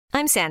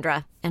I'm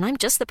Sandra, and I'm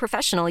just the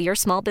professional your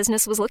small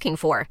business was looking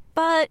for.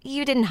 But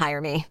you didn't hire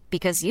me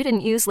because you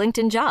didn't use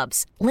LinkedIn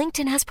Jobs.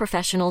 LinkedIn has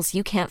professionals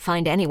you can't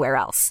find anywhere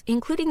else,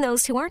 including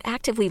those who aren't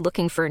actively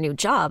looking for a new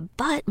job,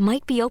 but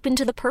might be open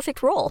to the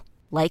perfect role,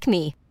 like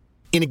me.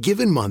 In a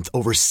given month,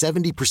 over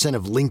 70%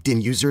 of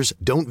LinkedIn users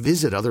don't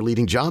visit other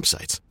leading job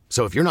sites.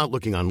 So if you're not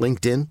looking on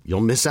LinkedIn,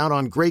 you'll miss out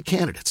on great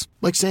candidates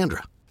like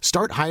Sandra.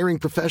 Start hiring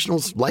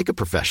professionals like a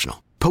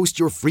professional. Post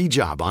your free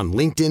job on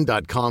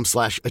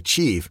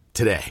linkedin.com/achieve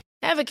today.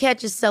 Ever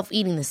catch yourself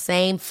eating the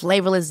same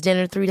flavorless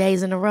dinner 3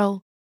 days in a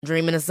row?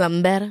 Dreaming of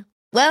something better?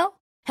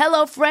 Well,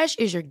 HelloFresh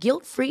is your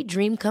guilt-free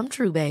dream come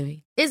true,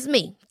 baby. It's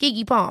me,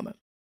 Keke Palmer.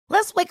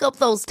 Let's wake up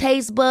those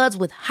taste buds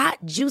with hot,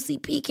 juicy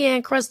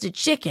pecan-crusted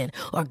chicken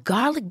or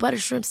garlic butter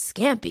shrimp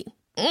scampi.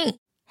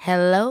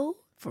 Hello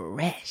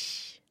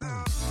Fresh.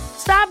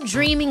 Stop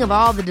dreaming of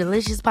all the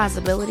delicious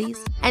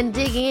possibilities and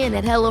dig in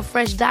at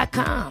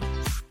HelloFresh.com.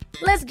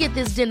 Let's get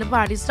this dinner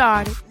party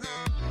started.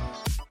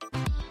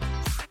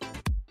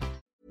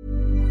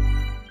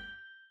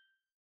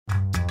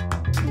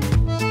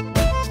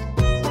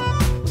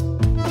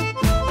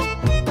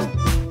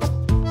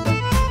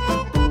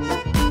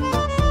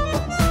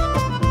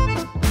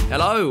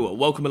 Hello,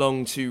 welcome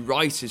along to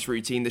Writer's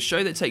Routine, the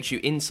show that takes you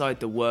inside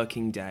the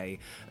working day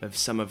of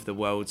some of the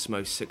world's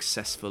most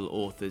successful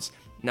authors.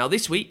 Now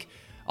this week,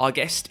 our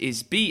guest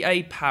is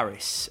B.A.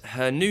 Paris.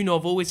 Her new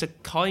novel is a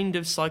kind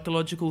of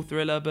psychological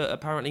thriller, but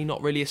apparently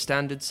not really a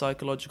standard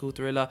psychological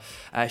thriller.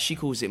 She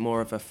calls it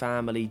more of a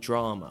family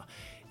drama.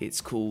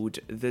 It's called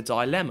The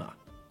Dilemma.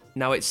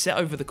 Now, it's set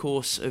over the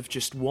course of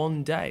just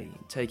one day,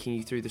 taking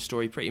you through the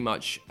story pretty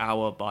much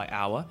hour by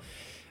hour.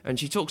 And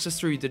she talks us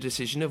through the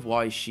decision of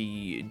why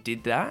she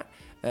did that,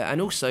 and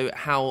also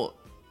how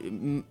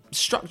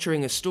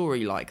structuring a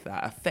story like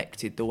that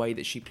affected the way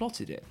that she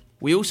plotted it.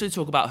 We also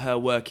talk about her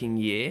working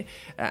year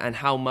and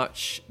how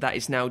much that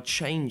is now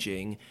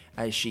changing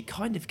as she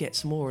kind of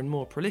gets more and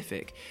more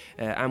prolific.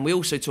 And we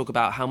also talk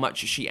about how much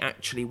she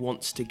actually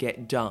wants to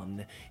get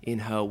done in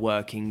her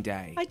working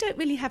day. I don't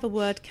really have a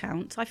word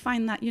count. I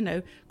find that,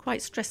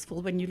 quite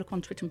stressful when you look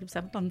on Twitter and people say,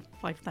 I've done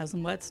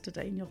 5,000 words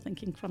today, and you're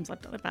thinking, crumbs, I've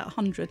done about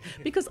 100.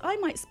 Because I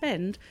might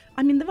spend,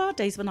 there are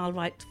days when I'll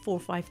write 4,000 or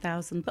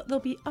 5,000, but there'll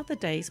be other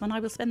days when I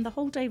will spend the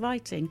whole day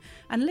writing,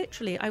 and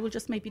literally I will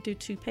just maybe do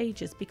 2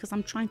 pages because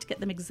I'm trying to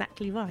get them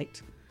exactly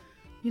right.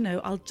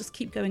 I'll just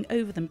keep going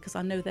over them because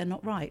I know they're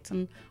not right.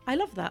 And I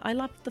love that. I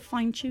love the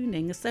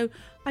fine-tuning. So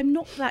I'm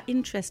not that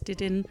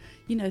interested in,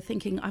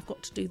 thinking I've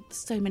got to do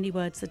so many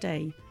words a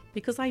day,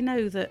 because I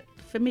know that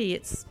for me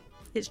it's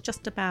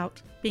just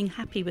about being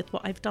happy with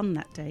what I've done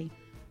that day,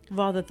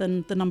 rather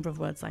than the number of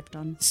words I've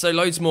done. So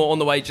loads more on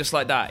the way just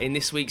like that in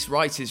this week's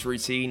Writer's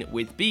Routine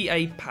with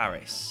B.A.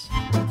 Paris.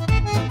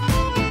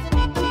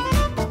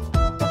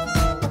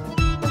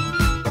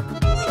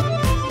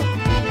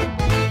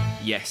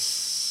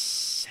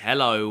 Yes.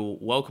 Hello,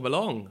 welcome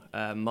along.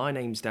 My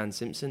name's Dan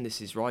Simpson.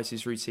 This is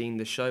Writer's Routine,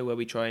 the show where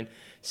we try and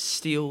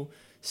steal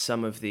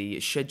some of the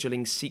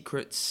scheduling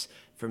secrets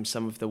from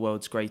some of the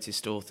world's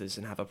greatest authors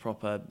and have a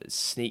proper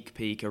sneak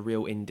peek, a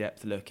real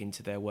in-depth look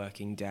into their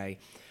working day.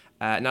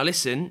 Now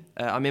listen,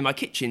 I'm in my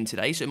kitchen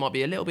today, so it might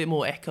be a little bit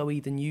more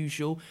echoey than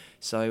usual,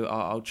 so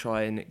I'll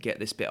try and get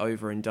this bit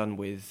over and done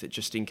with,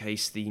 just in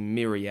case the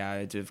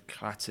myriad of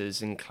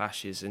clatters and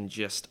clashes and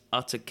just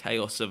utter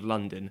chaos of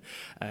London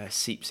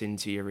seeps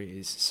into your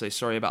ears. So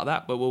sorry about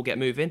that, but we'll get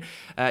moving.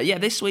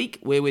 This week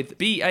we're with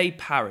B.A.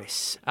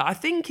 Paris. I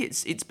think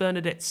it's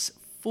Bernadette's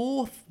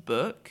 4th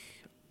book.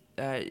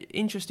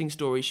 Interesting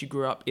story. She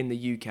grew up in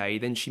the UK,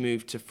 then she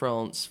moved to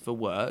France for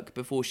work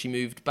before she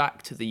moved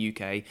back to the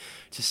UK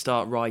to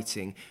start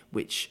writing,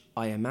 which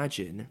I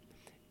imagine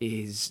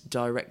is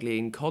directly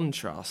in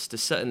contrast to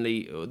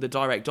certainly the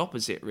direct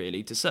opposite,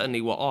 really, to certainly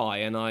what I,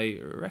 and I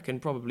reckon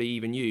probably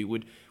even you,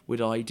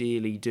 would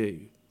ideally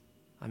do.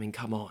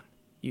 Come on.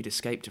 You'd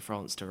escape to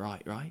France to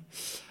write, right?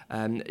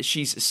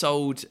 She's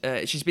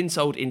been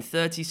sold in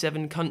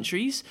 37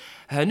 countries.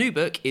 Her new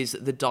book is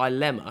The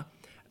Dilemma.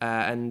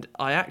 And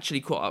I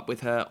actually caught up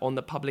with her on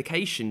the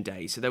publication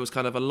day. So there was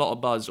kind of a lot of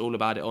buzz all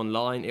about it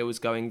online. It was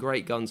going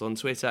great guns on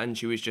Twitter, and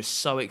she was just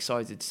so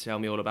excited to tell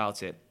me all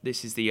about it.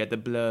 This is the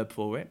blurb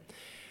for it.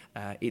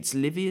 It's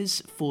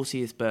Livia's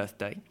 40th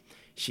birthday.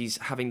 She's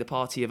having the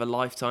party of a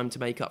lifetime to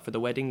make up for the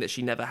wedding that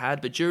she never had.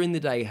 But during the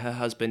day, her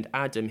husband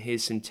Adam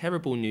hears some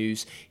terrible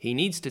news. He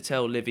needs to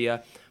tell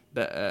Livia,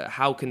 but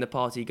how can the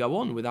party go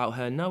on without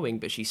her knowing?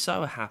 But she's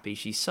so happy,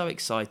 she's so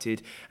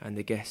excited, and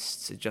the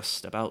guests are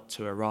just about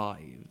to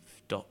arrive, ...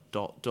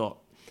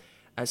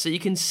 So you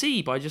can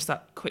see by just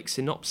that quick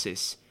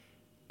synopsis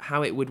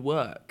how it would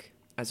work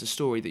as a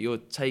story that you're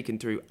taken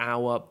through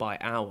hour by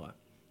hour.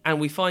 And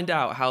we find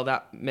out how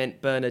that meant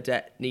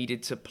Bernadette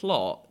needed to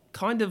plot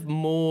kind of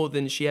more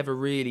than she ever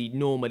really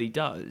normally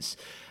does.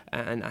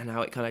 and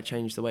how it kind of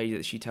changed the way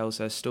that she tells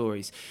her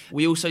stories.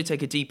 We also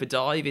take a deeper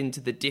dive into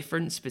the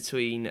difference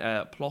between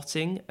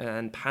plotting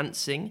and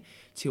pantsing,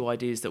 two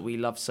ideas that we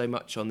love so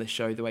much on this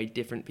show, the way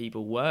different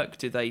people work.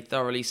 Do they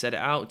thoroughly set it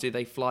out? Do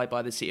they fly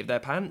by the seat of their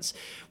pants?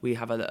 We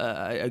have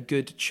a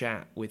good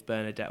chat with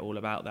Bernadette all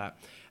about that.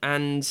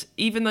 And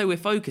even though we're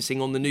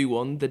focusing on the new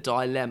one, The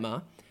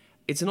Dilemma,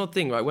 it's an odd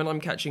thing, right? When I'm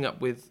catching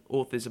up with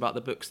authors about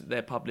the books that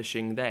they're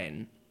publishing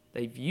then,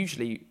 they've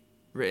usually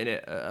written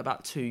it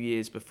about 2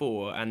 years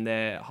before and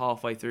they're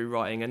halfway through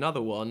writing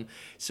another one.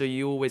 So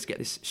you always get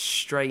this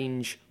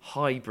strange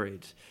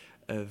hybrid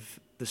of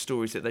the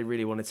stories that they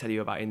really want to tell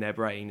you about in their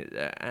brain.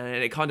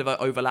 And it kind of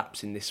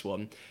overlaps in this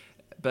one.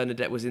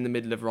 Bernadette was in the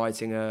middle of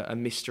writing a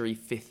mystery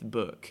 5th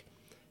book.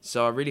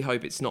 So I really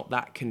hope it's not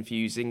that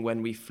confusing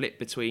when we flip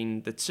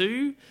between the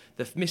two,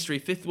 the mystery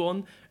 5th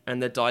one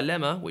and The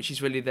Dilemma, which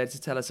is really there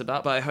to tell us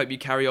about. But I hope you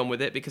carry on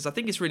with it because I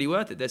think it's really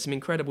worth it. There's some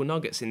incredible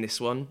nuggets in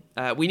this one.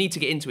 We need to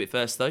get into it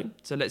first, though.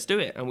 So let's do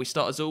it. And we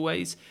start, as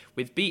always,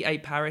 with B.A.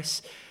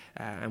 Paris.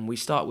 And we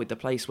start with the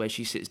place where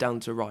she sits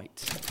down to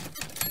write.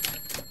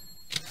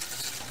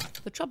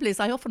 The trouble is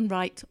I often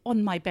write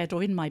on my bed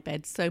or in my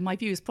bed, so my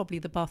view is probably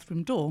the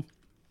bathroom door.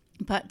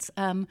 But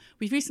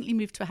we've recently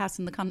moved to a house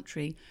in the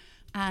country,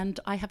 and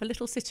I have a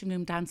little sitting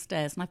room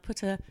downstairs, and I've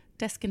put a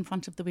desk in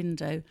front of the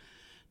window.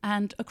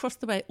 And across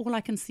the way, all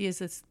I can see is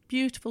this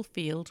beautiful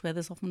field where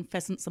there's often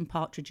pheasants and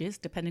partridges,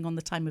 depending on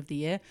the time of the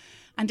year.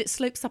 And it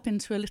slopes up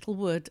into a little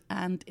wood,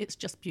 and it's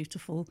just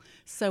beautiful.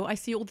 So I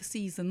see all the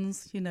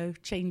seasons,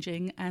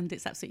 changing, and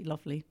it's absolutely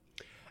lovely.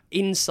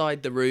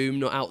 Inside the room,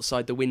 not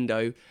outside the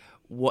window,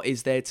 what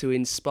is there to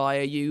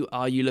inspire you?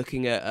 Are you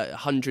looking at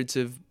hundreds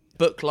of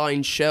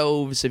book-lined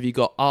shelves? Have you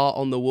got art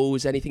on the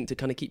walls? Anything to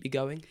kind of keep you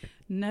going?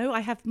 No, I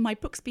have my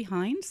books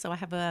behind. So I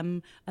have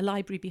a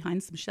library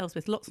behind, some shelves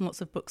with lots and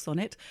lots of books on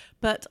it.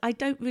 But I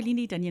don't really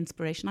need any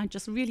inspiration. I'm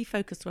just really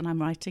focused when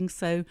I'm writing.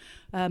 So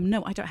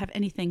no, I don't have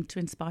anything to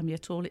inspire me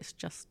at all. It's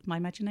just my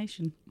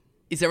imagination.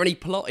 Is there any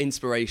plot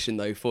inspiration,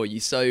 though, for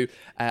you? So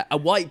a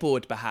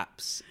whiteboard,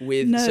 perhaps,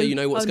 so you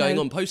know what's going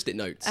on, Post-it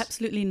notes?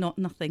 Absolutely not.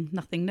 Nothing.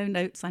 No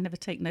notes. I never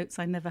take notes.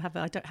 I don't have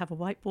a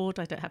whiteboard.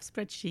 I don't have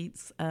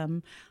spreadsheets.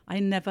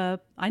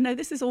 I know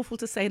this is awful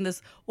to say, and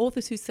there's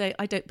authors who say,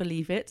 I don't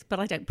believe it, but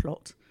I don't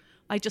plot.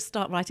 I just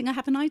start writing. I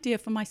have an idea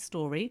for my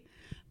story.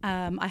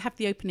 I have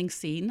the opening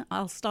scene.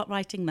 I'll start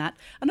writing that.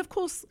 And of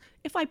course,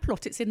 if I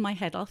plot, it's in my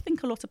head. I'll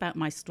think a lot about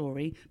my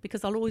story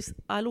because I'll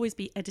always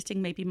be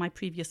editing maybe my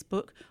previous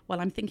book while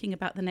I'm thinking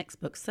about the next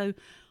book. So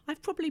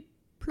I've probably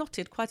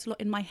plotted quite a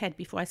lot in my head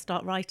before I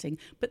start writing.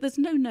 But there's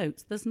no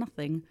notes. There's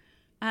nothing.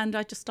 And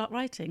I just start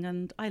writing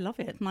and I love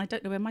it. And I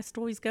don't know where my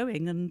story's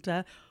going.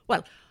 And,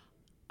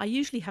 I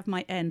usually have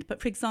my end,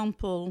 but for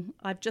example,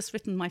 I've just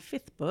written my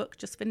 5th book,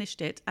 just finished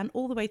it, and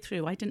all the way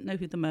through I didn't know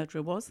who the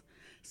murderer was.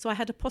 So I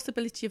had a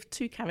possibility of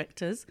 2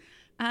 characters,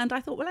 and I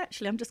thought, well,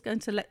 actually, I'm just going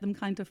to let them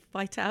kind of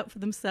fight out for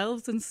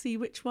themselves and see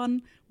which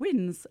one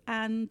wins.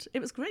 And it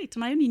was great,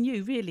 and I only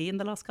knew really in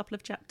the last couple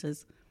of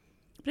chapters.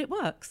 But it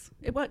works.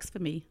 It works for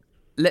me.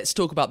 Let's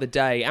talk about the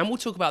day, and we'll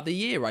talk about the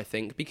year, I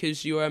think,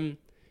 because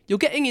you're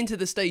getting into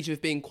the stage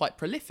of being quite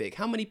prolific.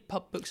 How many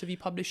books have you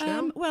published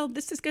now? Well,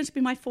 this is going to be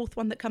my 4th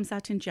one that comes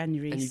out in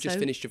January. And you've just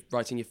finished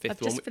writing your 5th one? I've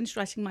just finished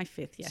writing my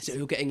 5th, yes. So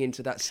you're getting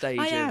into that stage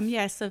I am,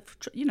 yes, of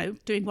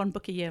doing 1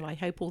 book a year, I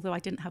hope, although I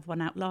didn't have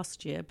one out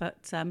last year.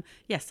 But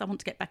yes, I want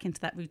to get back into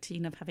that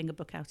routine of having a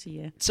book out a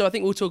year. So I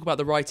think we'll talk about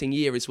the writing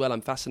year as well.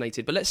 I'm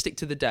fascinated. But let's stick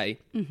to the day.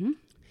 Mm-hmm.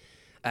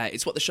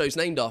 It's what the show's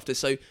named after.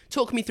 So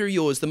talk me through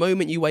yours, the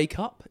moment you wake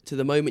up to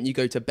the moment you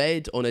go to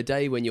bed on a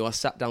day when you are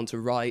sat down to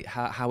write.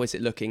 How is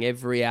it looking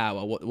every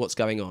hour? What's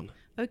going on?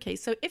 Okay,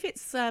 so if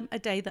it's a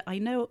day that I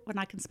know when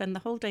I can spend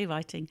the whole day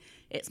writing,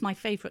 it's my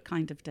favourite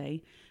kind of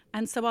day.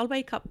 And so I'll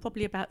wake up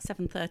probably about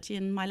 7:30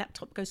 and my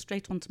laptop goes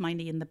straight onto my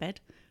knee in the bed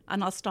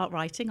and I'll start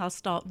writing. I'll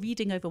start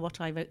reading over what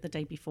I wrote the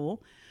day before.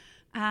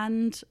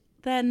 And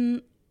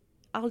then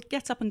I'll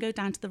get up and go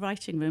down to the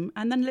writing room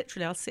and then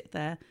literally I'll sit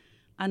there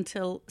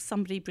until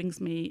somebody brings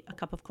me a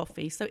cup of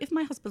coffee. So if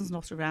my husband's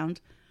not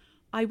around,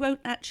 I won't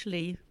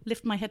actually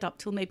lift my head up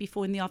till maybe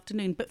 4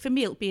 p.m. But for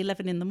me, it'll be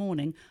 11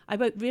 a.m. I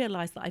won't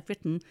realise that I've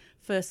written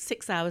for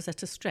 6 hours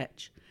at a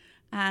stretch.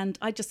 And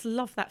I just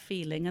love that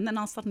feeling. And then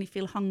I'll suddenly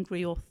feel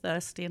hungry or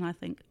thirsty. And I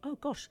think, oh,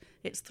 gosh,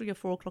 it's 3 or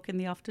 4 o'clock in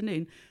the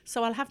afternoon.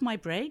 So I'll have my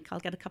break. I'll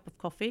get a cup of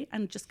coffee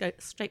and just go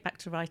straight back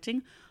to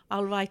writing.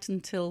 I'll write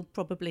until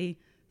probably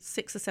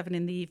 6 or 7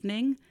 in the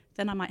evening.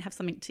 Then I might have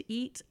something to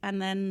eat.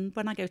 And then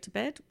when I go to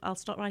bed, I'll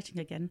start writing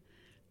again.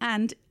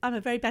 And I'm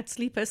a very bad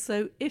sleeper.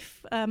 So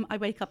if I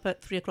wake up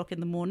at 3 o'clock in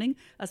the morning,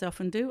 as I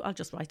often do, I'll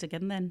just write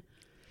again then.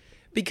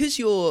 Because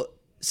you're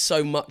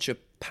so much a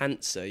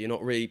pantser, you're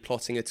not really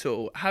plotting at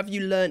all. Have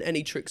you learned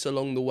any tricks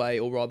along the way,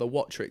 or rather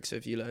what tricks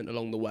have you learned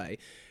along the way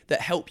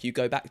that help you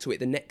go back to it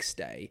the next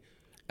day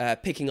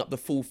picking up the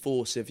full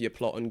force of your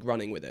plot and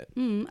running with it?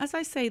 As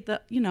I say,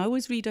 that I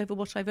always read over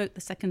what I wrote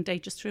the second day,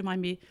 just to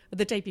remind me,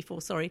 the day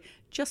before, sorry,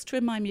 just to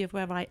remind me of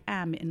where I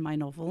am in my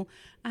novel.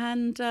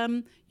 And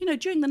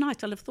during the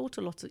night, I'll have thought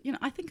a lot.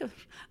 I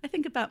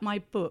think about my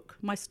book,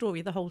 my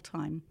story, the whole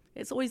time.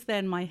 It's always there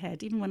in my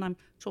head, even when I'm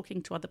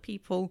talking to other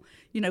people.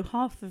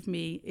 Half of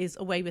me is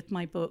away with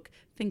my book,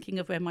 thinking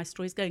of where my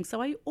story's going.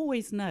 So I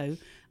always know.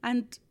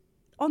 And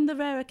on the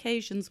rare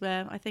occasions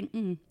where I think,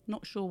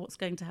 not sure what's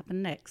going to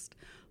happen next,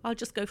 I'll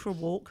just go for a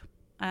walk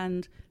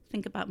and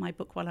think about my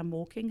book while I'm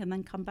walking, and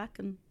then come back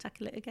and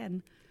tackle it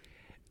again.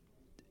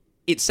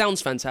 It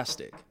sounds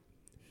fantastic.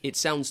 It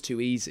sounds too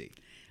easy.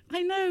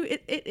 I know,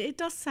 it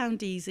does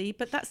sound easy,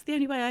 but that's the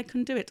only way I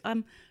can do it.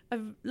 A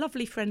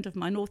lovely friend of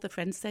mine, author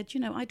friend, said,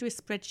 I do a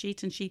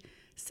spreadsheet, and she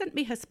sent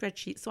me her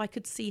spreadsheet so I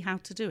could see how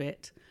to do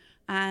it.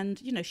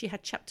 And, she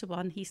had chapter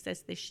 1, he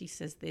says this, she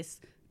says this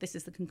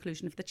is the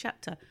conclusion of the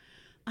chapter.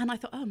 And I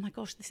thought, oh my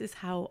gosh, this is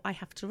how I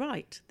have to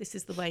write. This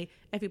is the way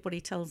everybody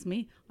tells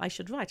me I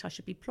should write. I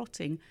should be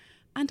plotting.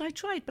 And I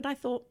tried, but I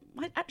thought,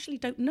 I actually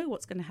don't know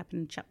what's going to happen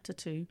in chapter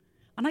 2.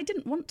 And I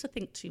didn't want to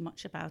think too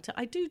much about it.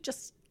 I do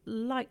just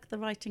like the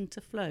writing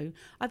to flow.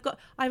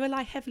 I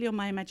rely heavily on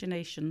my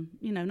imagination,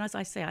 and as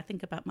I say, I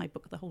think about my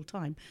book the whole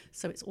time.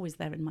 So it's always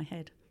there in my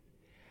head.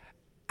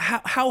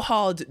 How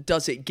hard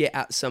does it get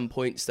at some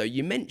points, though?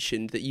 You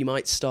mentioned that you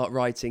might start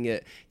writing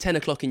at 10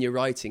 o'clock in your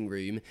writing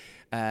room.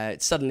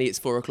 Suddenly it's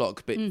 4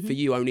 o'clock, but for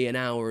you only an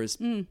hour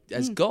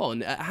has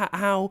gone.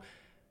 How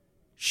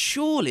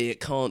surely it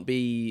can't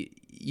be,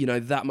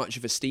 that much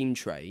of a steam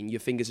train. Your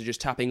fingers are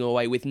just tapping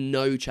away with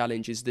no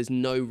challenges. There's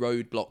no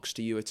roadblocks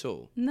to you at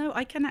all. No,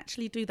 I can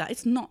actually do that.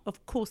 It's not,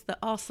 of course, there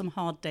are some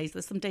hard days.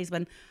 There's some days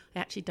when I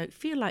actually don't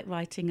feel like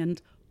writing, and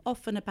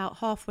often about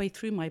halfway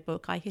through my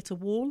book, I hit a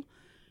wall.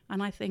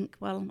 And I think,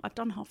 well, I've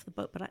done half the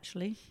book, but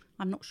actually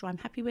I'm not sure I'm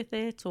happy with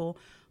it, or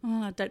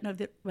I don't know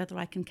whether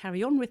I can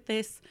carry on with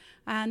this.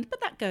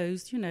 But that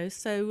goes,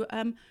 So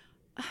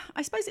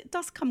I suppose it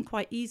does come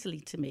quite easily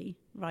to me,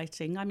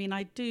 writing. I mean,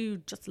 I do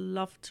just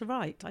love to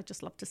write. I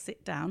just love to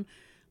sit down.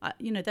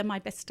 They're my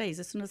best days.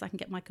 As soon as I can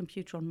get my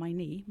computer on my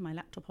knee, my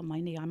laptop on my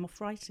knee, I'm off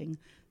writing.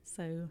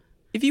 So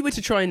if you were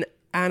to try and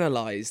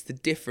analyse the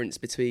difference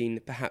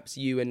between perhaps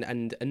you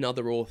and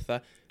another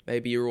author,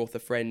 maybe your author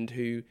friend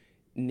who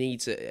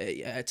needs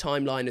a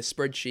timeline, a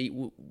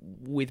spreadsheet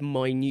with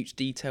minute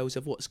details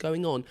of what's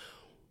going on,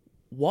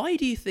 why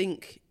do you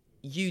think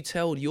you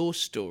tell your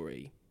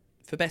story,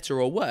 for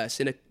better or worse,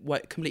 in a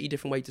completely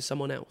different way to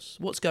someone else?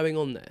 What's going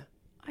on there?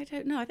 I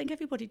don't know. I think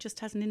everybody just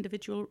has an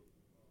individual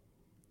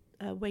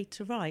way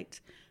to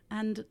write,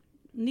 and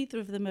neither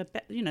of them are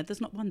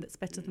there's not one that's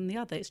better than the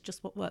other. It's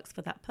just what works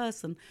for that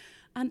person.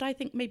 And I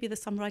think maybe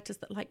there's some writers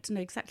that like to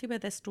know exactly where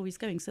their story's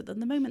going, so that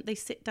the moment they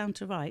sit down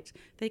to write,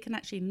 they can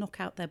actually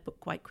knock out their book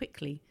quite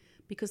quickly,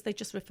 because they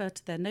just refer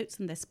to their notes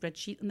and their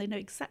spreadsheet, and they know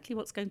exactly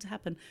what's going to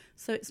happen.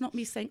 So it's not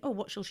me saying, oh,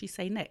 what shall she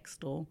say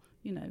next? Or,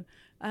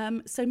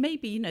 so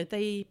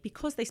maybe,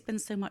 because they spend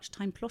so much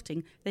time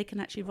plotting, they can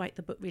actually write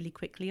the book really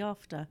quickly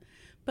after.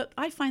 But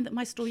I find that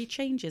my story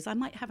changes. I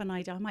might have an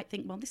idea. I might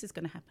think, well, this is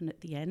going to happen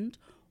at the end.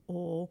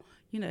 Or,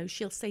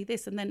 she'll say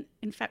this. And then,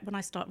 in fact, when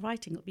I start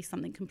writing, it'll be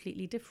something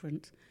completely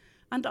different.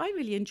 And I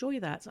really enjoy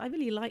that. I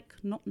really like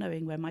not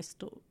knowing where my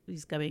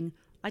story's going.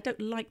 I don't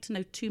like to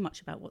know too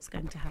much about what's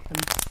going to happen.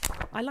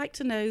 I like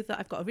to know that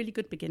I've got a really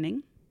good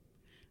beginning.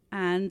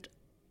 And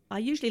I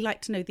usually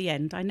like to know the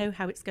end. I know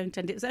how it's going to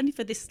end. It was only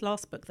for this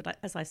last book that,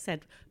 as I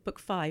said, book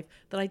 5,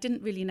 that I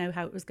didn't really know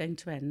how it was going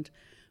to end.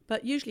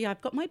 But usually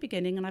I've got my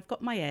beginning and I've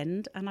got my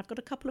end, and I've got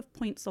a couple of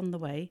points on the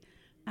way,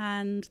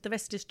 and the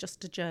rest is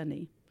just a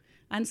journey.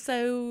 And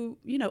so,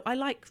 I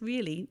like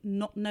really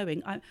not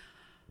knowing.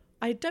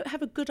 I don't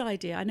have a good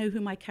idea. I know who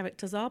my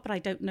characters are, but I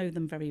don't know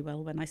them very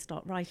well when I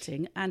start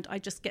writing. And I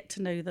just get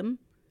to know them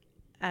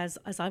as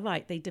I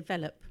write. They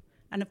develop.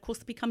 And of course,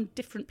 they become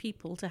different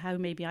people to how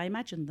maybe I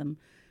imagined them,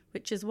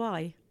 which is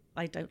why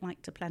I don't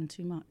like to plan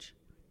too much.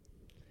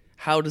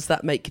 How does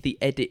that make the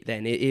edit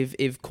then?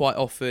 If quite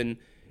often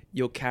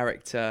your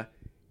character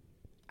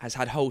has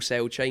had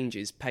wholesale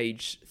changes,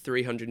 page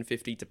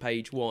 350 to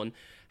page 1,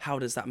 how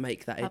does that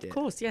make that edit? Of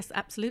course, yes,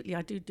 absolutely.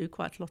 I do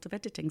quite a lot of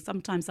editing.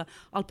 Sometimes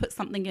I'll put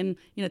something in,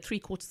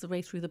 3/4 of the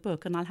way through the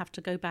book, and I'll have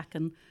to go back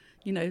and,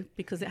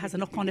 because it has a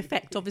knock-on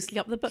effect, obviously,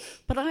 up the book.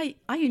 But I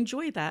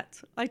enjoy that.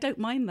 I don't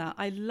mind that.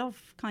 I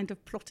love kind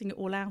of plotting it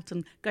all out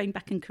and going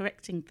back and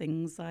correcting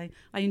things. I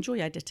enjoy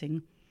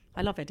editing.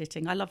 I love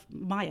editing. I love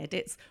my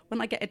edits.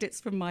 When I get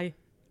edits from my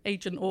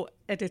agent or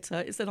editor,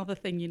 it's another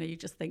thing, you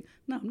just think,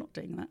 no, I'm not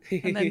doing that.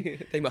 And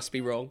then they must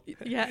be wrong.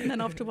 Yeah, and then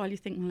after a while you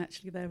think, well,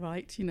 actually they're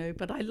right,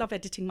 but I love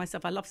editing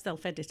myself. I love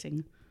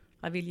self-editing.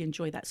 I really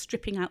enjoy that,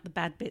 stripping out the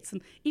bad bits,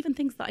 and even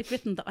things that I've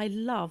written that I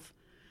love,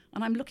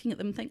 and I'm looking at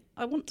them and think,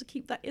 I want to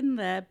keep that in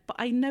there, but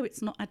I know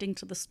it's not adding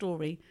to the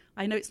story.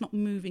 I know it's not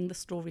moving the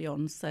story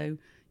on, so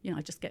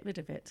I just get rid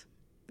of it.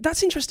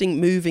 That's interesting,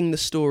 moving the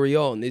story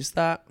on. Is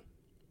that,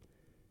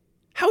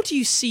 how do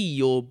you see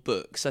your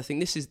books? I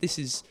think this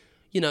is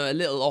a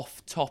little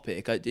off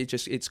topic.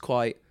 It's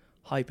quite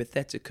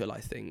hypothetical, I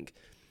think.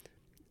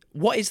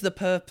 What is the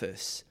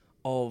purpose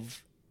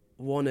of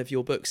one of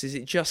your books? Is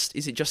it just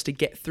to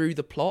get through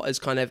the plot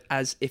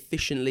as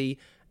efficiently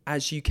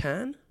as you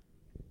can?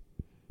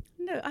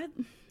 No, I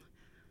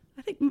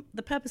think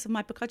the purpose of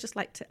my book, I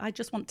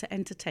just want to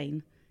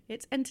entertain.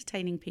 It's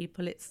entertaining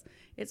people.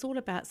 It's all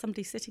about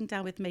somebody sitting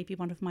down with maybe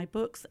one of my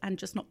books and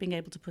just not being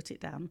able to put it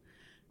down,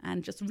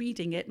 and just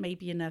reading it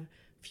maybe in a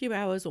few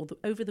hours or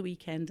over the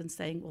weekend and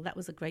saying, well, that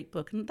was a great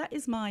book. And that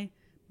is my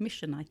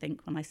mission, I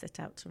think, when I set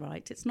out to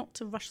write. It's not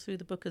to rush through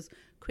the book as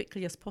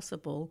quickly as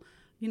possible.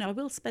 I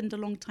will spend a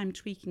long time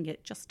tweaking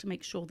it just to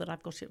make sure that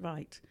I've got it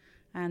right.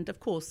 And of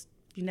course,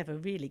 you never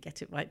really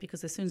get it right,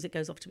 because as soon as it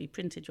goes off to be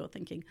printed, you're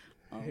thinking,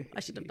 oh, I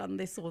should have done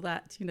this or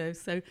that,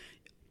 So,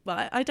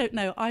 well, I don't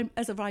know.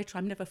 As a writer,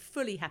 I'm never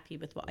fully happy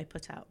with what I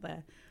put out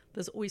there.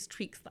 There's always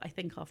tweaks that I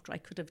think after I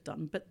could have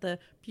done. But the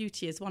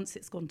beauty is, once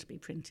it's gone to be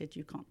printed,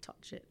 you can't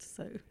touch it.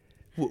 So,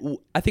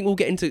 I think we'll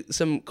get into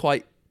some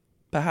quite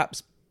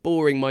perhaps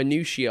boring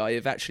minutiae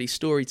of actually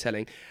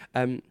storytelling.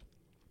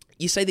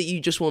 You say that you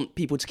just want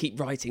people to keep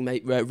reading.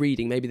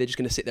 Maybe they're just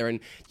going to sit there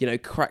and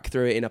crack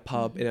through it in a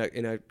pub,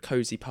 in a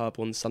cosy pub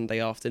on Sunday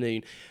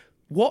afternoon.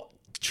 What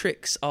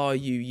tricks are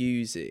you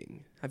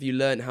using? Have you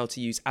learned how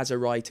to use as a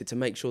writer to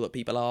make sure that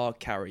people are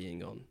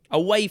carrying on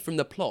away from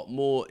the plot,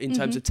 more in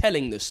terms of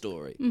telling the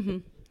story? Mm-hmm.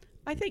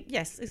 I think,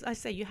 yes, as I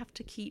say, you have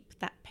to keep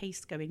that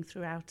pace going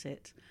throughout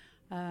it.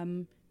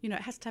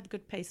 It has to have a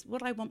good pace.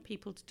 What I want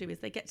people to do is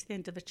they get to the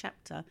end of a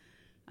chapter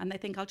and they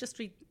think, I'll just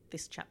read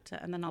this chapter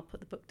and then I'll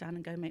put the book down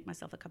and go make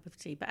myself a cup of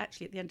tea. But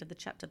actually at the end of the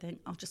chapter, they think,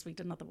 I'll just read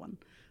another one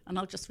and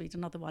I'll just read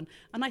another one.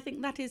 And I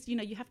think that is,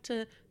 you have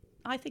to,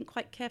 I think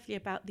quite carefully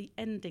about the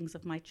endings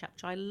of my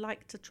chapter. I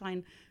like to try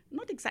and,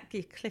 not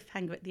exactly a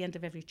cliffhanger at the end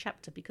of every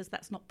chapter, because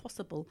that's not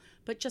possible,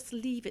 but just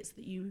leave it so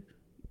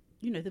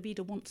that the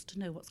reader wants to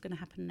know what's going to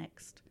happen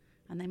next.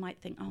 And they might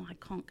think, oh, I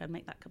can't go and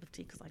make that cup of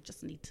tea because I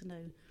just need to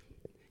know.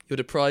 You're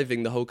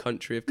depriving the whole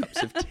country of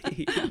cups of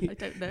tea. I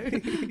don't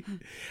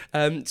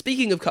know.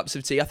 Speaking of cups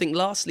of tea, I think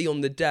lastly on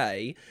the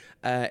day,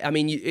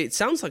 it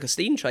sounds like a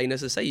steam train,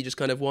 as I say, you just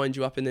kind of wind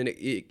you up and then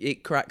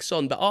it cracks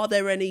on. But are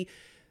there any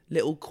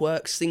little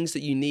quirks, things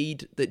that you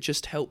need that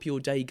just help your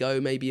day go?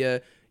 Maybe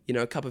a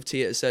cup of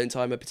tea at a certain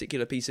time, a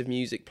particular piece of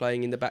music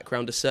playing in the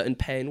background, a certain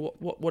pen.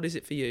 What is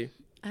it for you?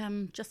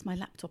 Just my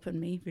laptop and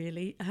me,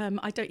 really.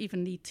 I don't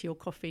even need tea or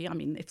coffee. I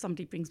mean, if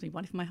somebody brings me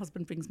one, if my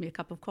husband brings me a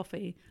cup of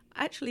coffee,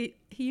 actually,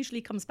 he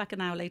usually comes back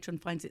an hour later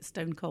and finds it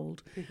stone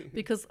cold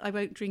because I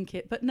won't drink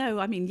it. But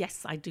no,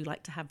 yes, I do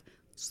like to have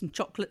some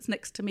chocolates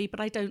next to me, but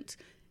I don't,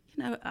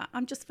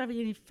 I'm just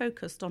very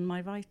focused on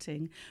my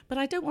writing. But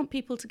I don't want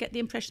people to get the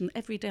impression that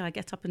every day I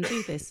get up and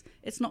do this.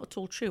 It's not at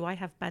all true. I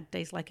have bad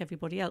days like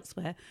everybody else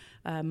where,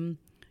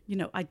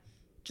 I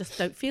just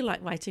don't feel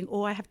like writing,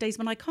 or I have days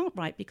when I can't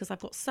write because I've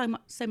got so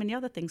many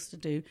other things to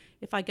do.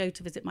 If I go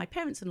to visit my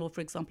parents-in-law,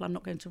 for example, I'm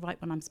not going to write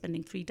when I'm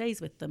spending 3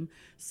 days with them.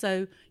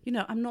 So,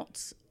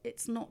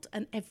 it's not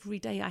an every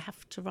day I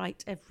have to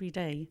write every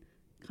day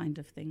kind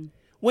of thing.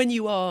 When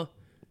you are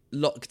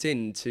locked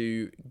in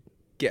to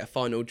get a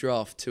final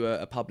draft to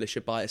a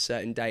publisher by a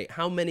certain date,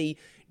 how many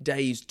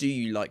days do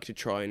you like to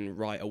try and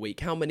write a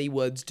week? How many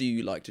words do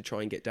you like to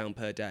try and get down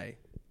per day?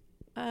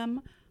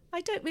 I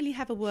don't really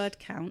have a word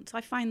count.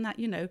 I find that,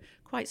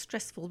 quite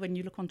stressful when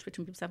you look on Twitter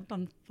and people say, I've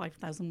done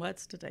 5,000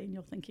 words today, and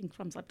you're thinking,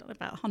 crumbs, I've done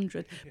about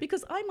 100.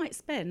 Because I might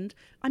spend,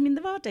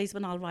 there are days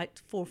when I'll write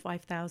 4,000 or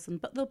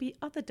 5,000, but there'll be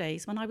other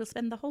days when I will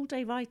spend the whole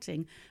day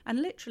writing, and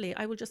literally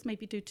I will just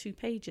maybe do 2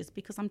 pages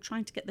because I'm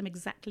trying to get them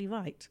exactly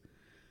right.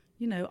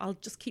 I'll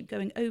just keep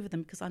going over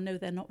them because I know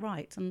they're not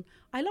right. And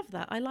I love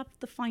that. I love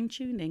the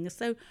fine-tuning.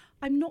 So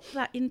I'm not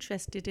that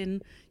interested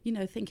in,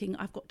 thinking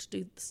I've got to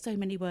do so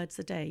many words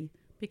a day.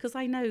 Because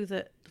I know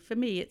that for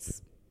me,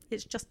 it's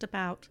just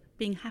about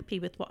being happy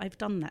with what I've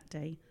done that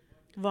day,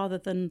 rather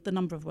than the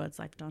number of words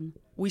I've done.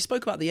 We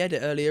spoke about the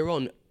edit earlier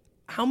on.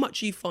 How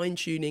much are you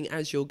fine-tuning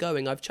as you're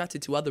going? I've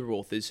chatted to other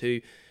authors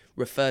who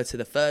refer to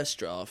the first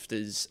draft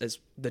as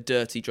the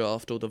dirty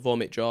draft or the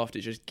vomit draft, to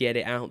just get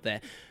it out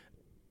there.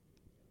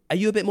 Are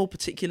you a bit more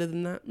particular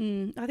than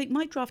that? I think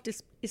my draft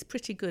is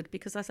pretty good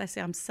because, as I say,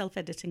 I'm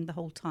self-editing the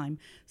whole time.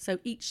 So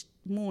each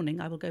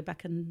morning I will go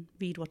back and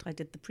read what I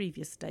did the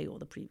previous day or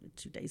the previous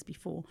 2 days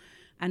before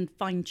and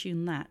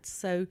fine-tune that.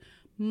 So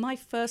my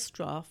first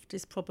draft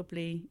is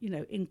probably,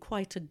 in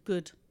quite a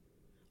good...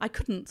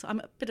 I'm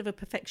a bit of a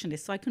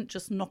perfectionist, so I couldn't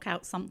just knock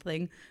out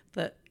something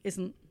that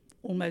isn't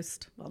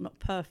almost, well, not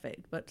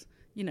perfect, but,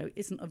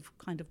 isn't of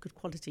kind of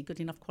good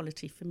enough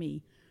quality for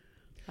me.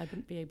 I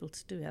wouldn't be able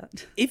to do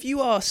that. If you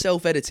are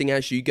self-editing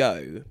as you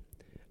go,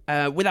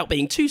 without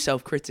being too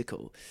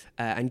self-critical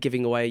and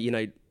giving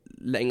away,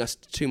 letting us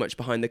too much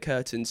behind the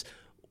curtains,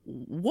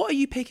 what are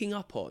you picking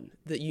up on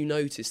that you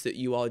notice that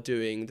you are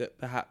doing, that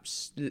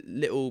perhaps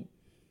little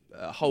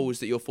holes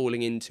that you're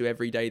falling into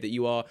every day that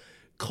you are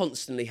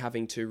constantly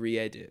having to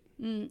re-edit?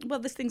 Well,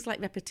 there's things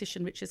like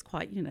repetition, which is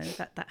quite,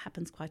 that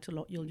happens quite a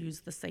lot. You'll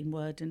use the same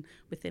word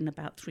within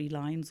about 3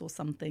 lines or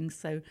something.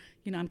 So,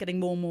 I'm getting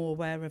more and more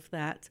aware of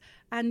that.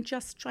 And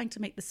just trying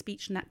to make the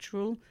speech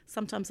natural.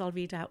 Sometimes I'll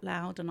read out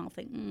loud and I'll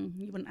think,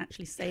 you wouldn't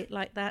actually say it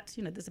like that.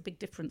 There's a big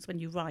difference when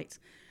you write.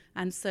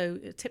 And so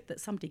a tip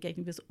that somebody gave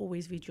me was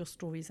always read your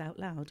stories out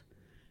loud.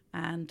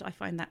 And I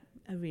find that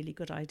a really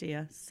good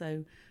idea.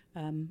 So,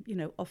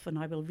 often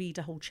I will read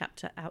a whole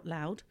chapter out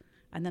loud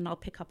and then I'll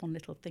pick up on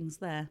little things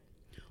there.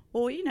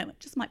 Or, it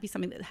just might be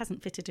something that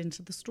hasn't fitted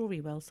into the story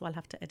well, so I'll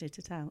have to edit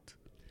it out.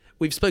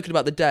 We've spoken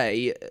about the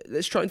day.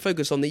 Let's try and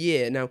focus on the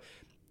year. Now,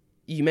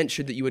 you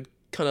mentioned that you would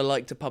kind of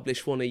like to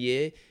publish one a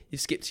year.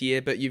 You've skipped a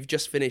year, but you've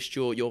just finished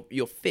your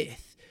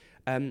 5th.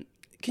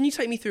 Can you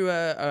take me through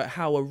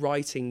how a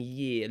writing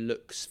year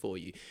looks for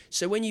you?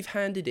 So when you've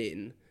handed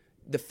in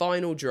the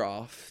final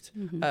draft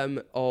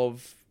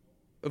of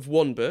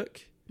one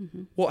book,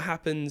 what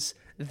happens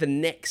the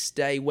next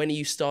day? When are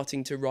you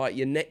starting to write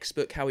your next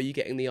book? How are you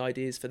getting the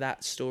ideas for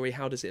that story?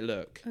 How does it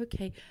look?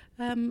 Okay.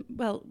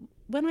 Well,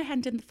 when I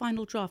hand in the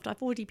final draft,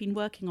 I've already been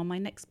working on my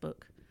next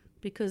book,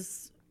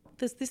 because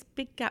there's this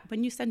big gap.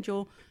 When you send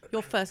your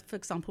first, for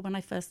example, when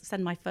I first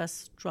send my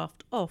first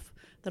draft off,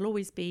 there'll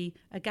always be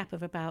a gap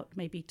of about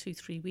maybe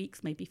 2-3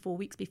 weeks, maybe 4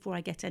 weeks before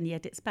I get any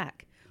edits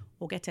back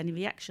or get any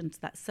reaction to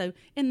that. So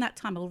in that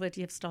time, I already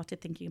have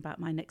started thinking about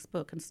my next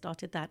book and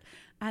started that.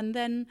 And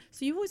then,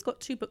 so you've always got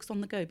 2 books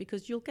on the go,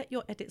 because you'll get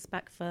your edits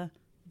back for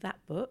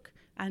that book,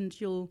 and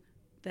you'll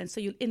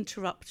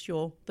interrupt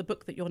the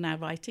book that you're now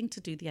writing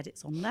to do the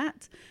edits on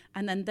that,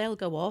 and then they'll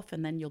go off,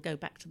 and then you'll go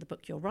back to the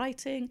book you're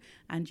writing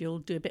and you'll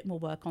do a bit more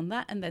work on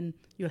that, and then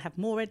you'll have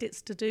more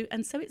edits to do.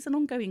 And so it's an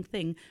ongoing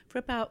thing. For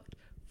about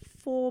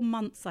 4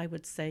 months, I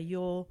would say,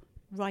 you're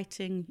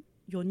writing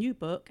your new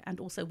book and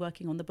also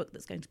working on the book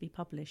that's going to be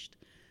published.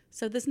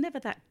 So there's never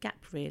that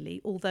gap, really,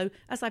 although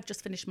as I've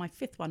just finished my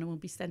 5th one and will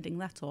be sending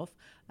that off,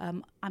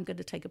 I'm going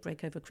to take a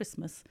break over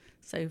Christmas.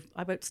 So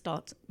I won't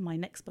start my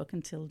next book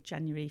until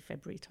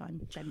February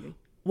time.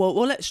 Well,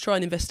 let's try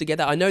and investigate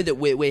that. I know that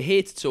we're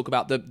here to talk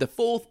about the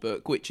 4th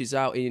book, which is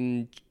out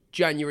in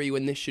January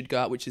when this should go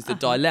out, which is The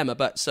Dilemma.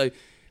 But so,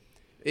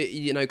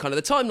 kind of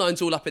the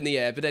timeline's all up in the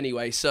air. But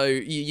anyway, so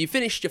you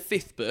finished your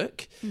 5th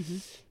book.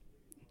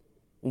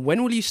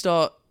 When will you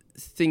start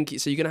thinking?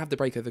 So you're going to have the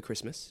break over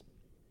Christmas.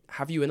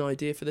 Have you an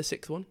idea for the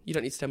 6th one? You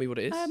don't need to tell me what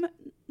it is.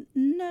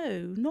 No,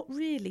 not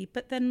really.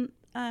 But then,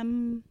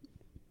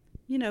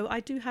 I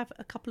do have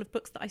a couple of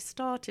books that I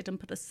started and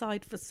put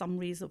aside for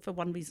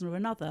one reason or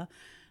another.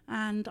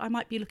 And I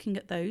might be looking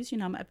at those.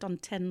 I've done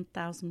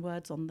 10,000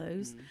 words on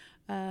those,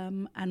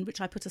 and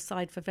which I put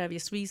aside for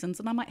various reasons.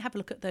 And I might have a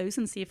look at those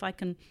and see if I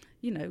can,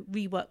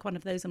 rework one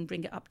of those and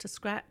bring it up to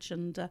scratch.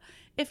 And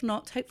if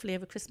not, hopefully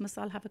over Christmas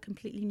I'll have a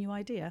completely new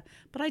idea.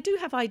 But I do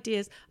have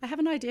ideas. I have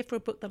an idea for a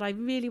book that I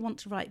really want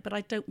to write, but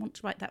I don't want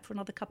to write that for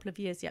another couple of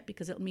years yet,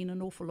 because it'll mean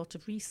an awful lot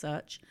of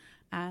research,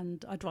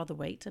 and I'd rather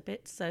wait a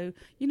bit. So,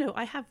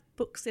 I have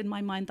books in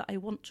my mind that I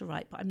want to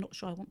write, but I'm not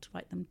sure I want to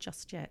write them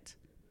just yet.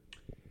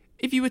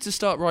 If you were to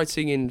start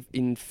writing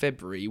in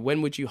February,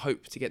 when would you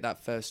hope to get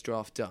that first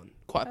draft done?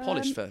 Quite a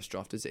polished first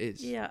draft as it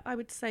is. Yeah, I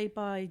would say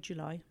by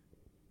July.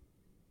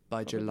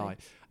 By July.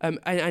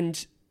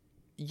 And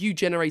you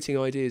generating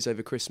ideas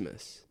over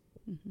Christmas,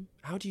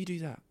 how do you do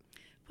that?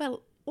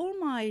 Well, all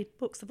my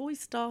books have always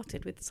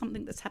started with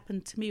something that's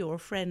happened to me or a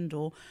friend,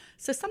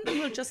 so something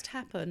will just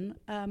happen.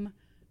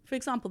 For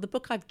example, the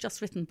book I've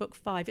just written, book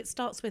 5, it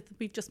starts with,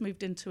 we've just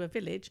moved into a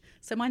village.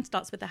 So mine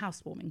starts with a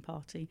housewarming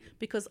party,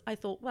 because I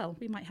thought, well,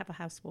 we might have a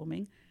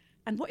housewarming.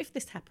 And what if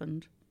this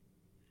happened?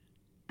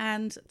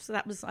 And so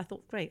I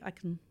thought, great, I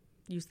can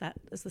use that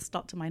as the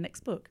start to my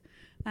next book.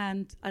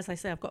 And as I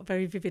say, I've got a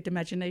very vivid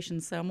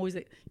imagination. So I'm always,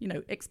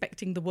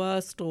 expecting the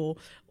worst or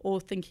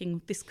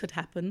thinking this could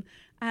happen.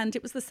 And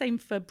it was the same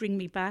for Bring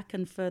Me Back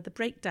and for The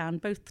Breakdown,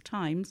 both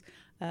times.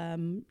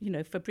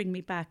 For Bring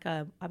Me Back,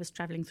 I was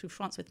travelling through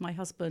France with my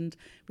husband.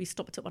 We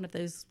stopped at one of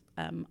those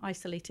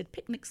isolated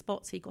picnic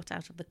spots. He got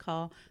out of the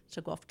car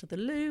to go off to the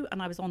loo,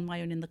 and I was on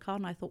my own in the car,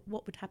 and I thought,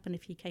 what would happen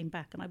if he came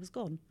back and I was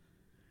gone?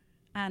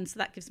 And so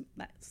that's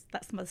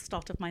the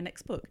start of my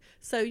next book.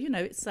 So,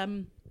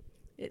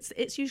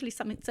 it's usually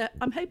something. So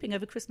I'm hoping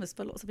over Christmas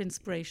for lots of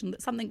inspiration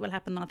that something will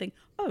happen and I think,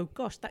 oh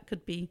gosh, that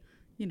could be,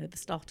 the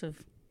start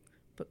of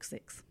book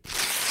 6.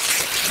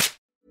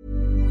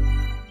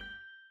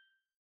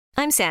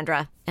 I'm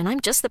Sandra, and I'm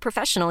just the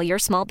professional your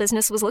small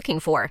business was looking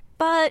for.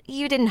 But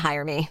you didn't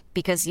hire me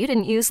because you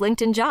didn't use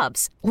LinkedIn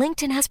Jobs.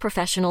 LinkedIn has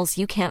professionals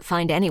you can't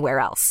find anywhere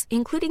else,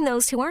 including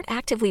those who aren't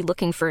actively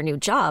looking for a new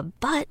job,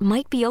 but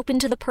might be open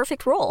to the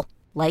perfect role,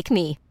 like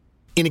me.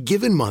 In a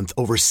given month,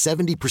 over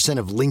 70%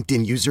 of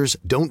LinkedIn users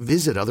don't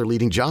visit other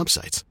leading job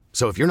sites.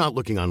 So if you're not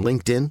looking on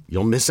LinkedIn,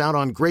 you'll miss out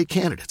on great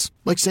candidates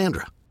like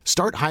Sandra.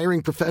 Start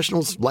hiring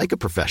professionals like a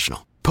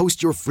professional.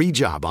 Post your free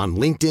job on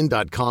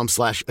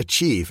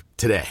linkedin.com/achieve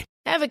today.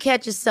 Ever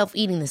catch yourself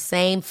eating the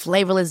same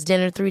flavorless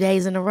dinner 3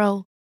 days in a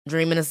row?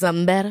 Dreaming of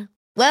something better?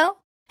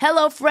 Well,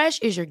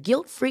 HelloFresh is your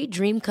guilt-free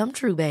dream come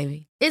true,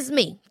 baby. It's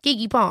me,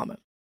 Keke Palmer.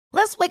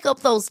 Let's wake up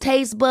those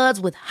taste buds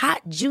with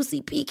hot,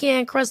 juicy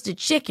pecan-crusted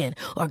chicken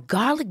or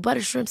garlic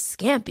butter shrimp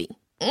scampi.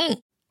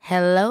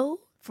 Hello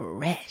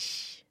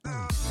Fresh.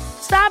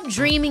 Stop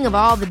dreaming of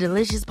all the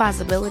delicious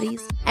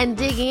possibilities and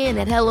dig in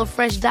at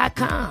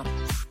HelloFresh.com.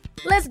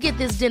 Let's get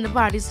this dinner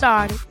party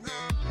started.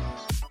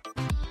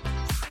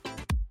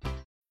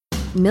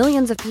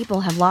 Millions of people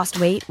have lost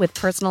weight with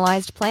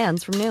personalized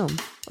plans from Noom.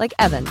 Like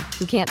Evan,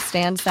 who can't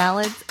stand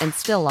salads and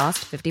still lost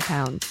 50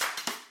 pounds.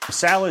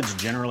 Salads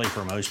generally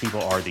for most people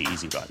are the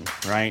easy button,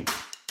 right?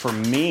 For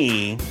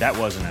me, that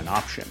wasn't an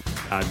option.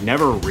 I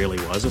never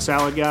really was a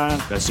salad guy.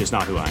 That's just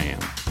not who I am.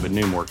 But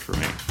Noom worked for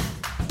me.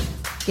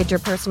 Get your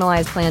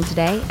personalized plan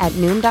today at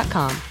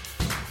Noom.com.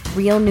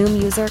 Real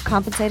Noom user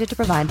compensated to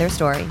provide their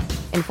story.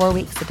 In 4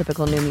 weeks, the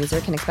typical Noom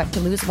user can expect to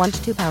lose 1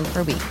 to 2 pounds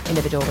per week.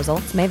 Individual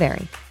results may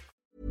vary.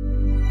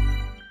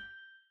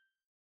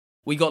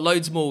 We got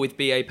loads more with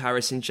B.A.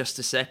 Paris in just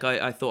a sec.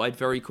 I thought I'd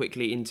very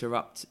quickly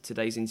interrupt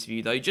today's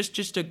interview, though,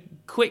 just to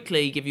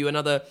quickly give you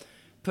another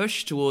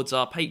push towards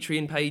our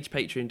Patreon page,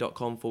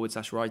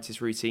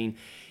 patreon.com/writers routine.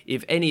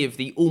 If any of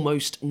the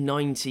almost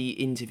 90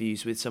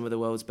 interviews with some of the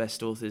world's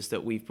best authors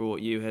that we've brought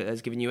you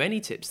has given you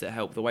any tips that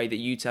help the way that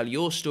you tell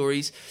your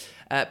stories,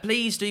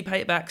 please do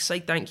pay it back.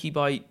 Say thank you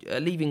by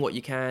leaving what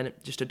you can.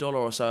 Just $1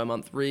 or so a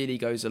month really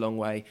goes a long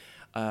way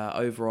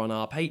over on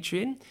our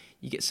Patreon.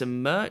 You get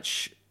some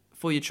merch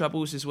for your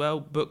troubles as well,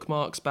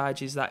 bookmarks,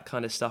 badges, that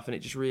kind of stuff, and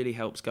it just really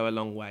helps go a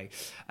long way.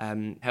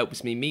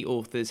 Helps me meet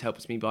authors,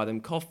 helps me buy them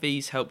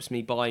coffees, helps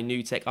me buy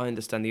new tech. I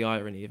understand the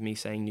irony of me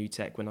saying new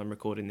tech when I'm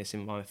recording this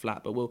in my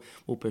flat, but we'll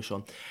push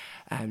on.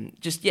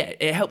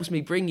 It helps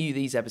me bring you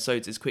these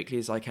episodes as quickly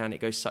as I can. It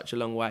goes such a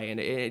long way, and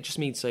it just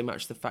means so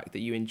much the fact that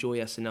you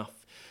enjoy us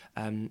enough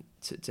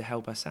to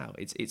help us out.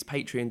 It's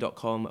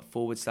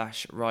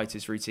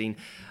patreon.com/writers routine.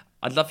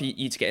 I'd love for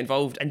you to get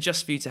involved and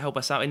just for you to help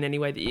us out in any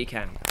way that you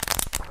can.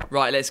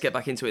 Right, let's get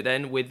back into it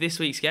then. With this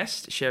week's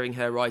guest, sharing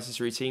her writer's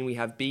routine, we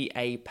have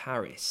B.A.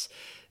 Paris.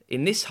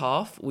 In this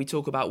half, we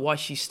talk about why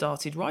she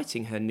started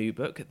writing her new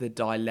book, The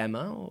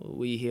Dilemma.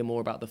 We hear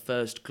more about the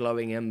first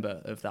glowing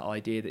ember of that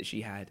idea that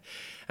she had.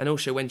 And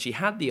also when she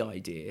had the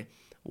idea,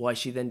 why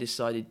she then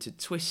decided to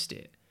twist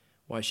it,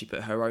 why she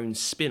put her own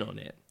spin on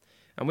it.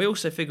 And we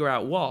also figure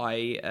out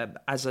why,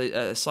 as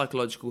a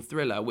psychological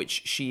thriller,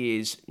 which she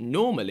is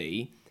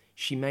normally,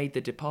 she made the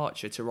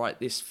departure to write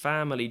this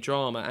family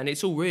drama, and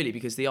it's all really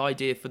because the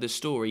idea for the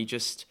story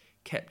just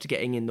kept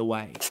getting in the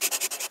way.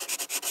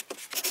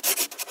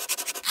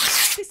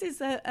 This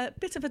is a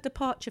bit of a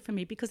departure for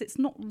me because it's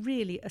not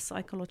really a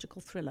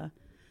psychological thriller.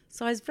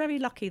 So I was very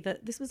lucky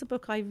that this was a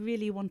book I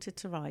really wanted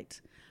to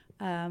write.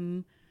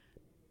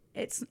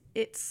 It's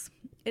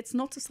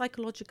not a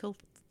psychological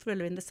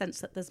thriller in the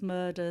sense that there's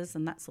murders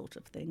and that sort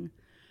of thing.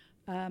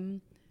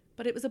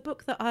 But it was a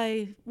book that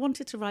I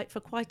wanted to write for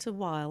quite a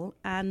while,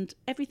 and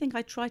everything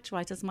I tried to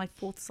write as my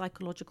fourth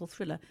psychological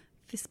thriller,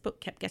 this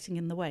book kept getting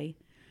in the way.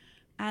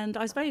 And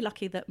I was very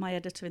lucky that my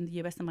editor in the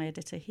US and my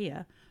editor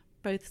here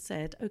both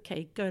said,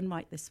 OK, go and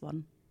write this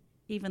one,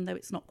 even though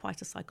it's not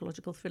quite a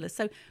psychological thriller.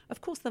 So,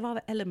 of course, there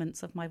are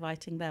elements of my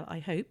writing there, I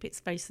hope.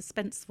 It's very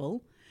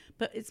suspenseful,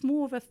 but it's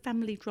more of a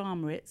family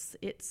drama.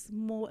 It's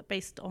more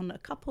based on a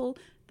couple.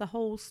 The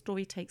whole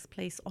story takes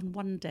place on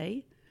one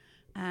day.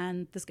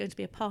 And there's going to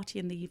be a party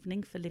in the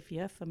evening for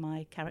Livia, for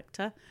my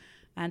character.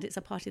 And it's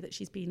a party that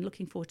she's been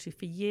looking forward to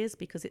for years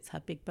because it's her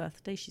big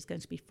birthday. She's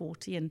going to be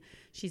 40 and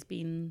she's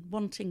been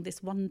wanting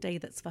this one day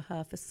that's for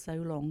her for so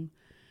long.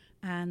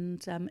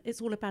 And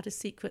it's all about a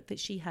secret that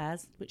she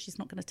has, which she's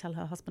not going to tell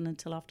her husband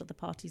until after the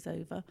party's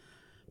over.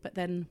 But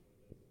then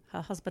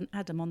her husband,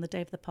 Adam, on the day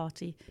of the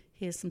party,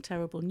 hears some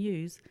terrible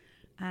news.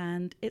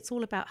 And it's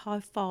all about how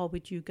far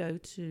would you go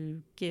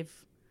to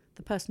give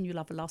the person you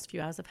love the last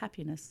few hours of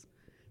happiness.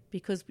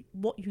 Because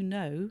what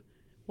you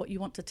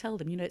want to tell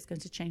them, you know it's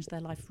going to change their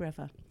life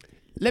forever.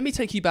 Let me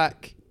take you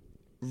back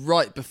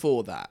right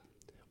before that.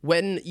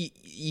 When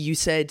you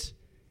said,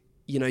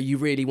 you know, you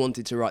really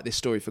wanted to write this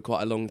story for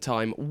quite a long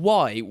time.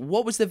 Why?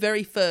 What was the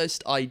very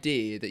first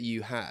idea that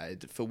you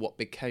had for what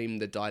became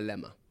The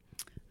Dilemma?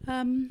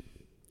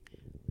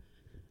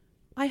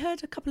 I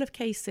heard a couple of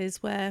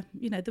cases where,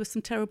 you know, there was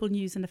some terrible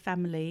news in the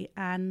family,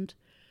 and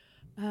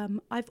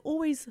I've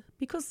always,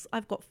 because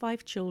I've got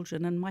 5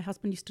 children and my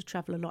husband used to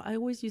travel a lot, I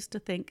always used to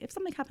think, if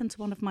something happened to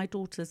one of my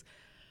daughters,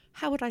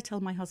 how would I tell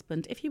my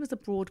husband? If he was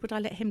abroad, would I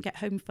let him get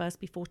home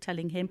first before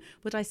telling him?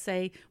 Would I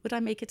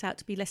make it out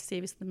to be less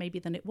serious than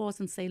it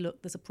was and say,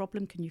 look, there's a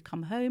problem, can you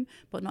come home?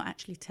 But not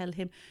actually tell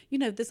him. You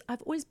know,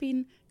 I've always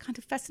been kind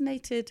of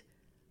fascinated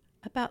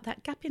about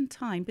that gap in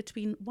time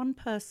between one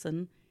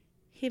person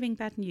hearing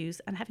bad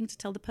news and having to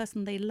tell the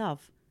person they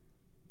love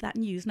that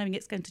news, knowing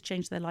it's going to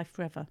change their life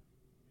forever.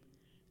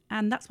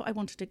 And that's what I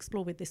wanted to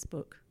explore with this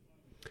book.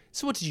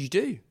 So what did you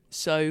do?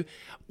 So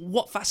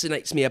what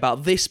fascinates me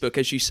about this book,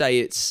 as you say,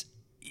 it's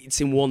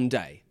in one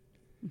day,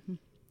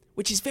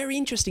 which is very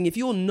interesting. If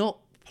you're not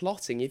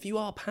plotting, if you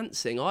are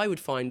pantsing, I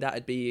would find that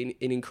would be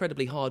an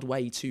incredibly hard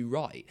way to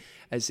write,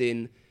 as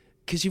in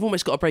because you've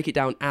almost got to break it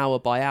down hour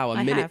by hour,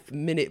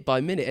 minute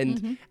by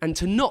minute, and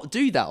to not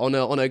do that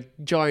on a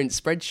giant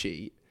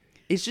spreadsheet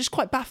is just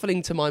quite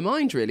baffling to my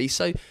mind, really.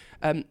 So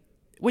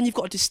when you've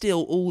got to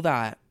distill all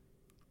that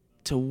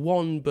to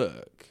one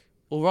book,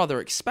 or rather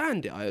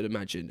expand it, I would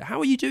imagine, how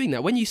are you doing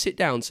that when you sit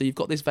down? So you've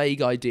got this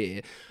vague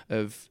idea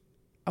of,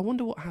 I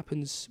wonder what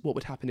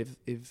would happen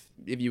if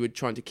you were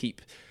trying to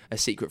keep a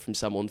secret from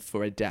someone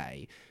for a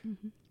day.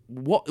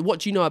 What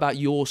do you know about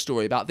your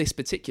story, about this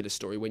particular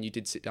story, when you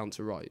did sit down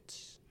to write?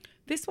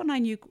 This one I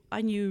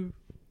knew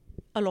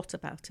a lot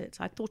about it.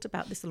 I thought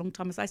about this a long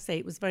time. As I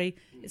say,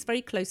 it's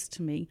very close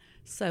to me.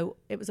 So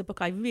it was a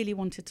book I really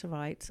wanted to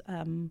write.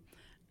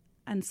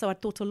 And so I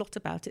thought a lot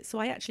about it. So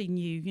I actually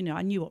knew,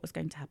 I knew what was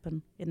going to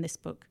happen in this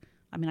book.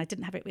 I mean, I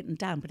didn't have it written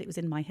down, but it was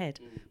in my head.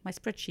 My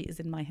spreadsheet is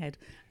in my head.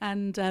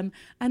 And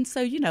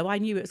so, I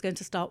knew it was going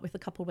to start with a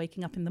couple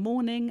waking up in the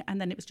morning,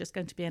 and then it was just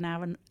going to be an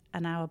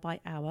hour by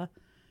hour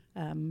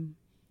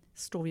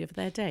story of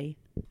their day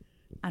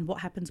and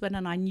what happens when.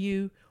 And I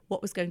knew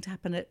what was going to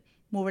happen at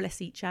more or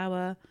less each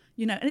hour,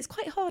 and it's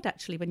quite hard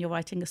actually when you're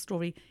writing a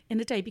story in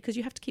a day, because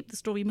you have to keep the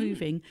story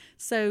moving.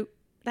 So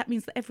that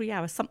means that every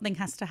hour something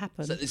has to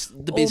happen. So it's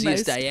the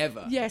busiest day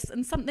ever. Yes,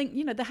 and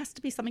something, there has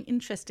to be something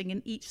interesting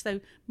in each.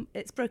 So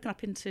it's broken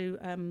up into,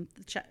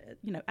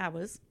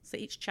 hours. So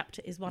each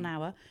chapter is 1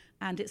 hour,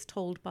 and it's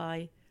told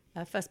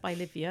first by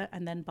Livia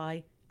and then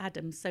by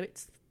Adam. So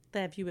it's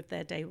their view of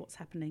their day, what's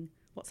happening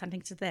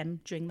to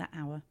them during that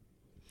hour.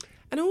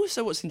 And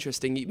also what's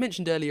interesting, you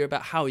mentioned earlier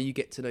about how you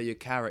get to know your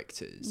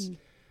characters.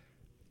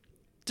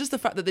 Does the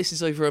fact that this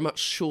is over a much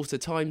shorter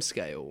time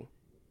scale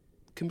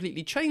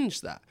completely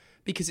change that?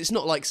 Because it's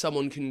not like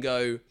someone can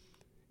go,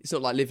 it's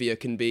not like Livia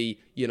can be,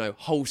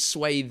 whole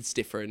swathes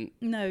different.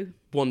 No.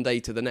 One day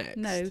to the next.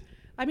 No.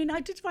 I mean,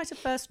 I did write a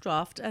first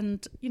draft,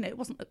 and, it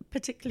wasn't a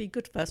particularly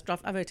good first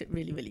draft. I wrote it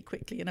really, really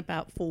quickly in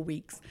about 4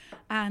 weeks.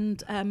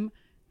 And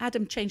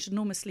Adam changed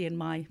enormously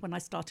when I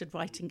started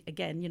writing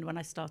again, when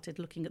I started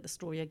looking at the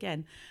story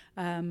again,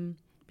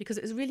 because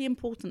it was really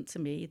important to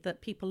me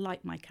that people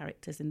like my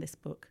characters in this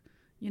book.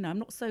 I'm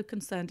not so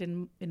concerned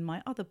in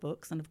my other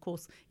books, and of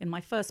course in my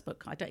first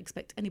book I don't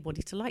expect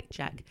anybody to like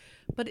Jack,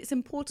 but it's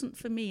important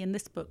for me in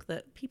this book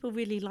that people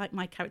really like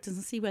my characters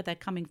and see where they're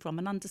coming from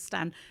and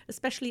understand,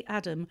 especially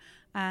Adam.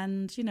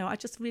 And I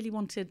just really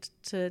wanted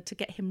to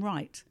get him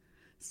right.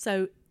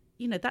 So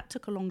that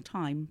took a long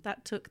time.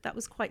 That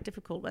was quite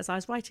difficult. As I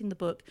was writing the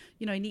book,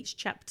 in each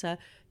chapter,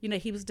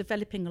 he was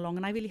developing along,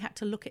 and I really had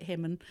to look at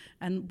him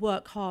and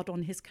work hard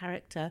on his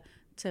character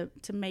to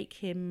make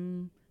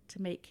him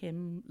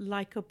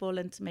likeable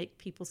and to make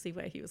people see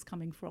where he was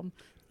coming from.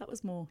 That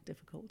was more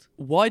difficult.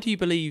 Why do you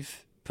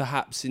believe,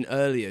 perhaps in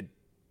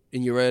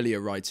your earlier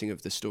writing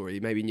of the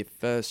story, maybe in your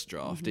first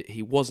draft,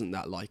 he wasn't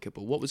that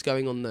likeable? What was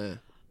going on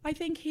there? I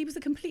think he was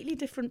a completely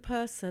different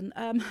person.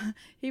 For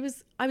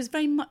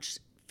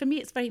me,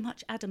 it's very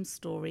much Adam's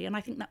story, and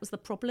I think that was the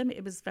problem.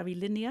 It was very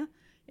linear.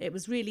 It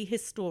was really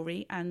his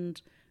story,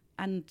 and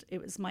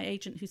it was my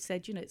agent who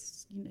said, you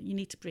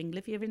need to bring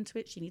Livia into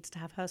it. She needs to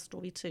have her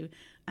story too.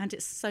 And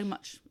it's so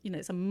much,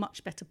 it's a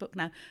much better book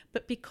now.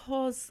 But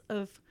because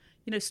of,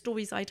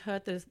 stories I'd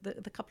heard,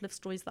 the couple of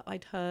stories that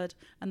I'd heard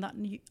and that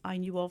I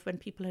knew of when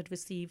people had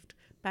received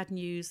bad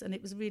news, and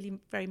it was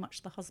really very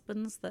much the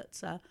husbands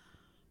that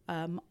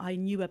I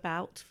knew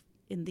about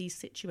in these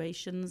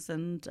situations,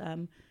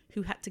 and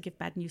who had to give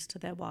bad news to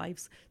their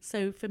wives.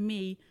 So for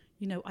me,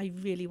 I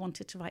really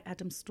wanted to write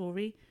Adam's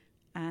story,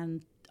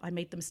 and I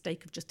made the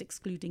mistake of just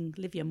excluding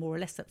Livia more or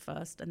less at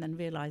first, and then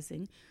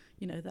realising,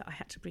 that I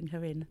had to bring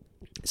her in.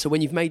 So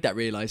when you've made that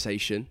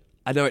realisation,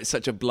 I know it's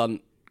such a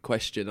blunt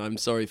question, I'm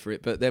sorry for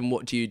it, but then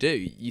what do?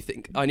 You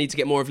think, I need to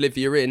get more of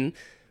Livia in?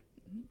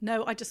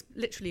 No, I just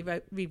literally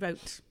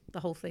rewrote the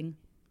whole thing.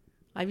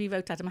 I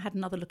rewrote Adam. I had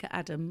another look at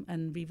Adam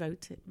and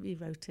rewrote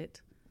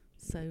it.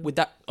 So with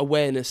that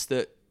awareness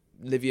that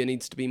Livia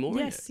needs to be more in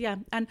it. Yes, yeah.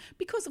 And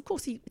because, of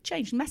course, he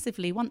changed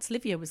massively once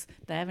Livia was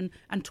there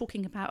and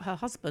talking about her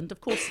husband. Of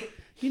course,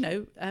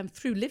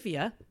 through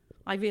Livia,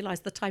 I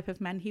realised the type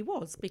of man he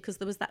was, because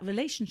there was that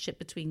relationship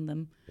between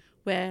them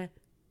where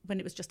when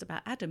it was just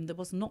about Adam, there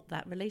was not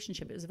that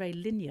relationship. It was very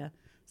linear.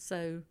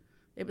 So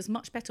it was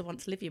much better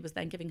once Livia was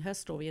then giving her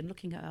story and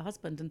looking at her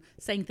husband and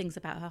saying things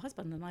about her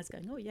husband. And I was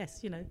going, oh,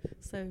 yes,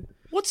 so...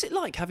 What's it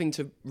like having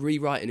to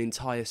rewrite an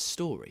entire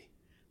story?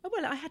 Oh,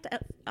 well,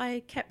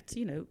 I kept,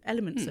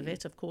 elements of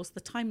it, of course.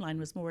 The timeline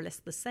was more or less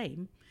the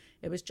same.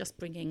 It was just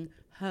bringing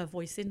her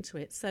voice into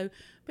it. So,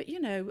 but,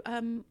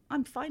 I'm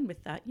fine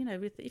with that.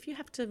 If you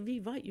have to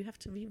rewrite, you have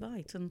to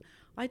rewrite. And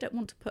I don't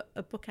want to put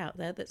a book out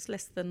there that's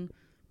less than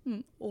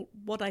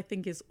what I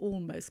think is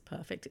almost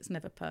perfect. It's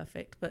never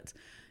perfect. But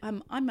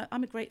I'm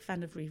a great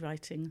fan of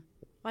rewriting.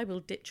 I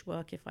will ditch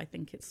work if I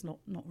think it's not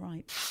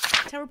right.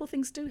 Terrible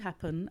things do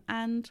happen,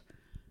 and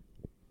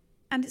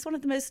it's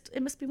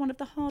it must be one of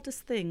the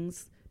hardest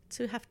things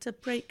to have to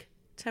break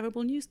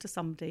terrible news to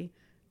somebody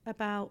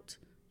about,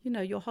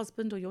 your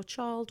husband or your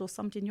child or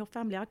somebody in your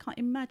family. I can't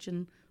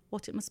imagine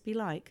what it must be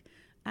like.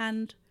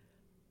 And,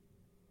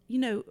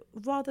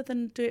 rather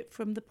than do it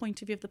from the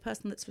point of view of the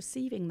person that's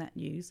receiving that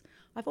news,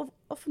 I've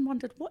often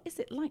wondered, what is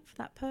it like for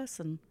that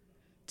person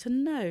to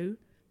know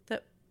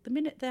that the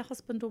minute their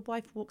husband or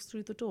wife walks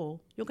through the door,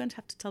 you're going to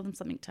have to tell them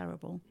something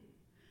terrible.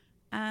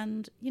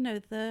 And,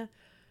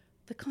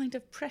 the kind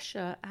of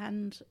pressure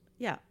and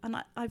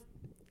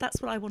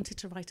that's what I wanted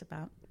to write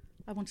about.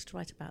 I wanted to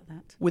write about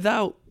that.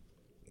 Without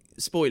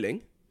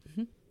spoiling,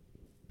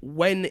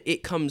 when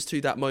it comes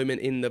to that moment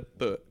in the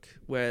book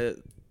where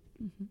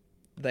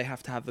they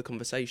have to have the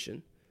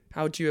conversation,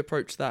 how do you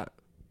approach that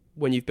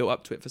when you've built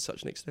up to it for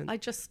such an extent? I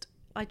just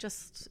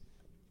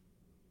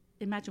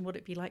imagine what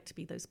it'd be like to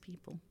be those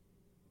people.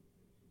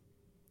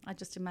 I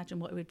just imagine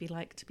what it would be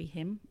like to be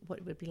him, what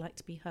it would be like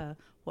to be her,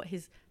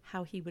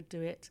 how he would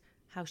do it,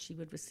 how she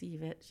would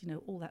receive it,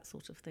 all that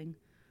sort of thing.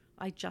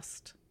 I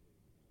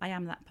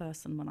am that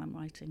person when I'm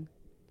writing.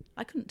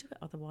 I couldn't do it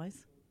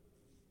otherwise.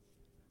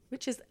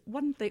 Which is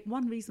one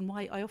reason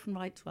why I often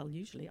write,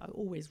 usually I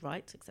always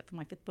write, except for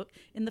my 5th book,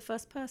 in the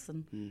first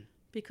person.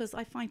 Because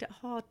I find it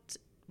hard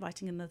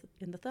writing in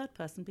the third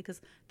person,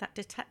 because that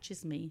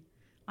detaches me.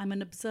 I'm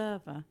an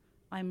observer.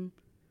 I'm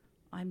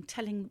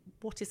telling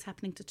what is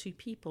happening to two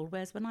people,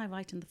 whereas when I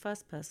write in the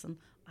first person,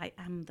 I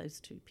am those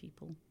two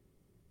people.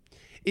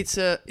 It's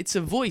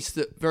a voice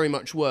that very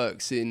much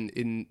works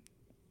in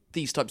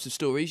these types of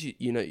stories.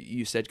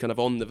 You said kind of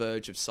on the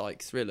verge of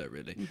psych thriller,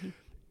 really.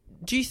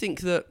 Do you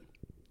think that,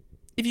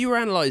 if you were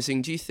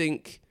analysing, do you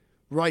think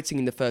writing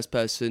in the first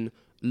person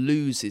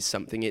loses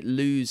something?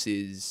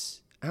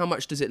 How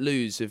much does it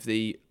lose of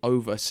the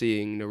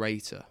overseeing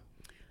narrator?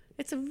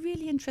 It's a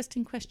really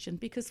interesting question,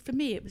 because for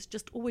me it was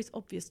just always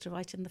obvious to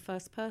write in the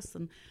first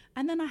person.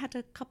 And then I had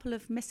a couple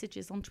of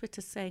messages on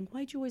Twitter saying,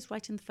 why do you always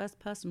write in the first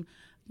person?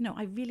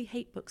 I really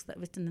hate books that are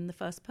written in the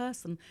first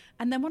person.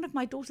 And then one of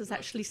my daughters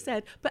actually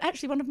said,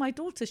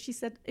 she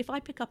said, if I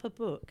pick up a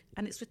book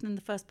and it's written in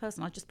the first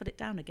person, I'll just put it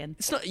down again.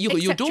 It's not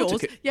your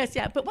daughter. Yes,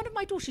 yeah. But one of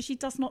my daughters, she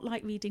does not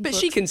like reading books.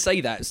 But she can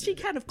say that. She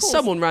can, of course.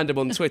 Someone random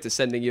on Twitter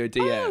sending you a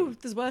DM. Oh,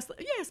 there's worse.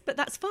 Yes, but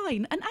that's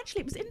fine. And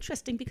actually it was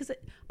interesting, because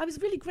I was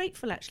really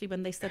grateful actually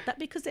when they said that,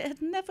 because it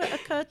had never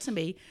occurred to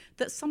me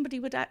that somebody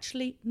would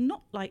actually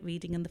not like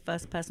reading in the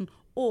first person,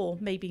 or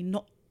maybe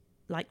not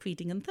like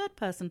reading in third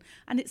person.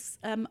 And it's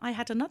I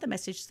had another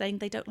message saying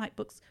they don't like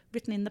books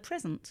written in the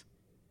present.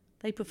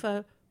 They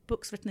prefer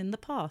books written in the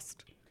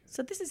past.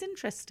 So this is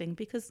interesting,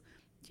 because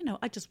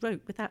I just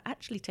wrote without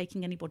actually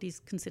taking anybody's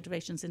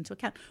considerations into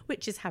account,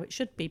 which is how it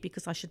should be,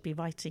 because I should be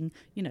writing,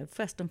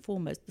 first and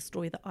foremost, the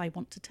story that I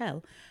want to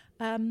tell.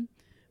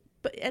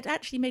 But it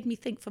actually made me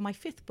think for my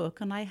 5th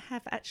book, and I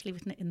have actually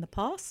written it in the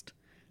past,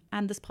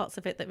 and there's parts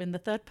of it that are in the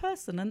third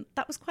person, and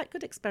that was quite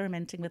good,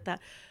 experimenting with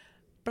that.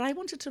 But I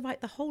wanted to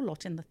write the whole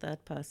lot in the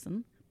third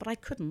person, but I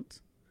couldn't,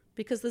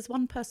 because there's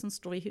one person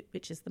story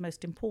which is the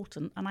most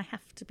important, and I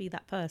have to be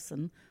that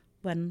person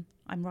when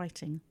I'm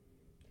writing.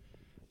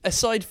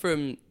 Aside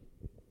from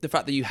the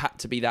fact that you had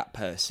to be that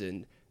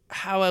person,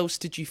 how else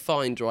did you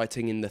find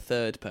writing in the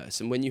third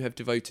person when you have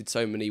devoted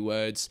so many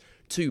words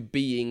to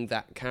being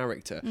that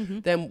character?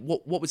 Then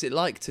what was it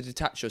like to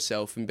detach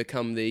yourself and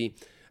become the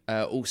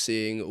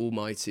all-seeing,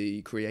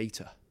 almighty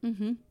creator?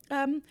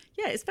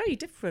 It's very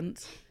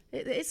different.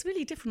 It's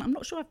really different. I'm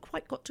not sure I've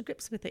quite got to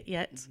grips with it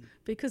yet,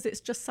 because it's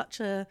just such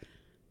an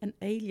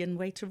alien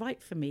way to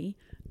write for me.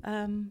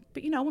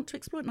 But I want to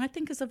explore it. And I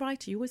think as a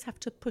writer, you always have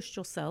to push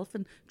yourself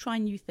and try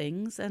new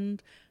things,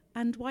 and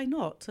why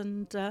not?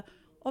 And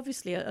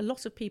obviously, a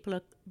lot of people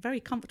are very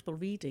comfortable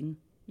reading,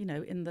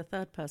 in the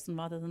third person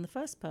rather than the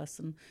first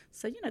person.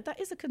 So, that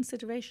is a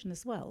consideration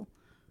as well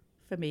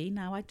for me.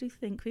 Now, I do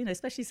think,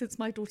 especially since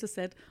my daughter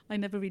said I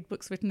never read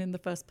books written in the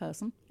first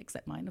person,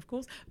 except mine, of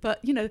course. But,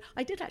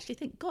 I did actually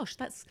think, gosh,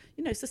 that's,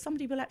 so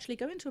somebody will actually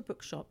go into a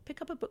bookshop,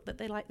 pick up a book that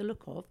they like the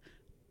look of,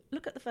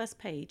 look at the first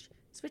page,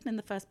 it's written in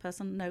the first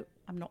person. No,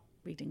 I'm not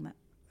reading that.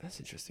 That's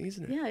interesting,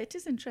 isn't it? Yeah, it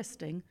is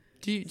interesting.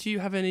 Do you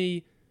have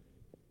any...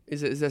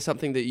 Is there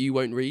something that you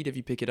won't read if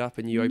you pick it up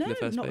and you open the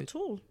first page? No, not at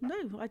all.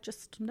 No, I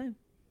just, no.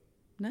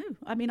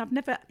 I mean,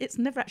 it's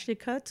never actually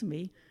occurred to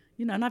me,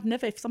 and I've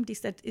never, if somebody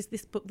said, is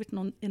this book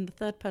written in the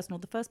third person or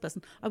the first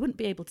person, I wouldn't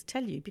be able to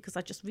tell you, because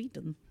I just read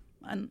them.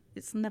 And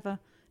it's never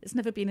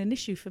been an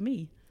issue for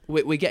me.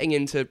 We're getting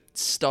into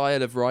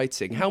style of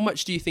writing. How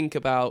much do you think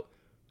about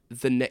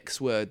the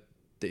next word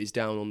that is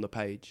down on the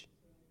page?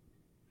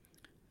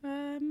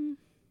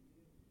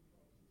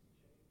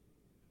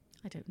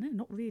 I don't know,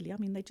 not really. I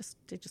mean, they just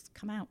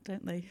come out,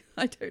 don't they?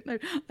 I don't know.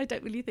 I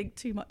don't really think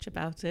too much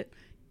about it.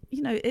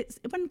 It's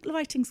when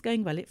writing's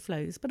going well, it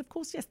flows. But of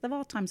course, yes, there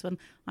are times when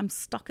I'm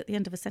stuck at the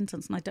end of a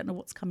sentence and I don't know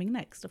what's coming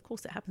next. Of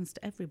course, it happens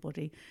to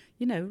everybody.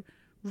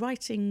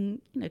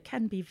 Writing,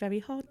 can be very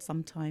hard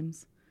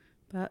sometimes.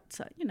 But,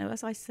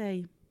 as I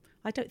say,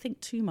 I don't think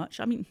too much.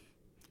 I mean,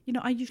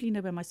 I usually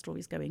know where my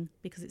story's going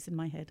because it's in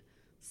my head.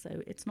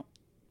 So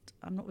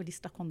I'm not really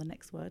stuck on the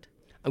next word.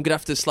 I'm going to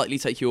have to slightly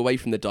take you away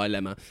from the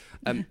dilemma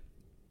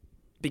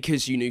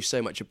because you knew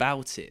so much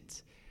about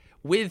it.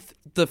 With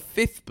the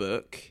 5th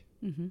book,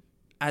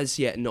 as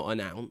yet not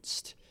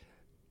announced,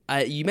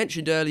 You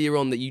mentioned earlier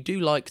on that you do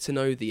like to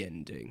know the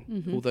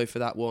ending, although for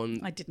that one...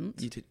 I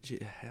didn't. You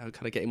did. I'm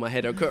kind of getting my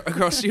head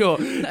across your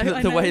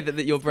No, the way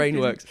that your brain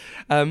works.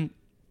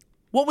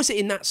 What was it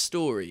in that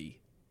story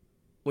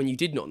when you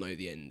did not know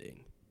the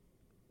ending?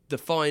 The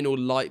final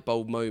light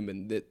bulb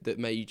moment that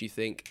made you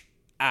think,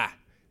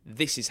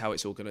 this is how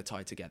it's all going to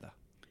tie together.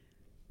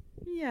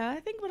 Yeah, I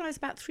think when I was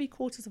about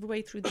 3/4 of the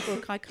way through the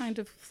book, I kind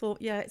of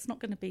thought, it's not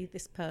going to be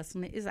this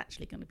person. It is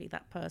actually going to be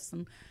that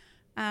person.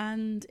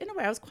 And in a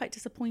way, I was quite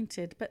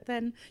disappointed. But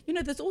then,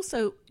 there's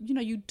also,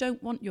 you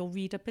don't want your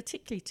reader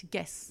particularly to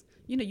guess.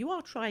 You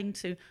are trying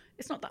to,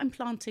 it's not that I'm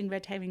planting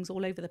red herrings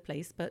all over the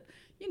place, but,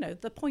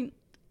 the point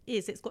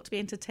is it's got to be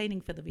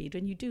entertaining for the reader.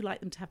 And you do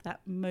like them to have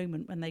that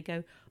moment when they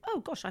go,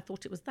 oh, gosh, I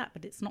thought it was that,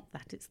 but it's not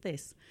that, it's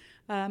this.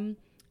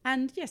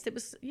 And yes, it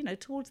was,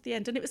 towards the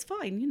end, and it was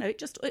fine.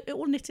 It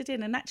all knitted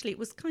in. And actually, it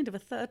was kind of a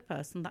third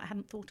person that I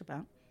hadn't thought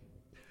about.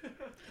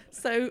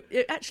 So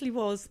it actually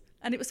was.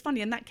 And it was funny,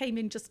 and that came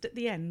in just at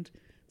the end.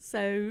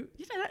 So,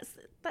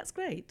 that's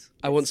great.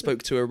 I once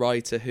spoke to a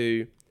writer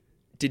who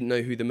didn't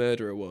know who the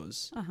murderer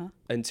was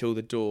until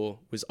the door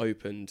was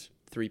opened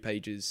 3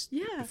 pages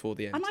before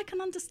the end. And I can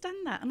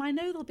understand that. And I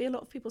know there'll be a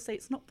lot of people say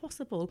it's not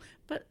possible.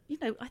 But,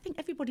 I think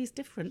everybody's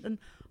different. And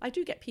I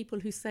do get people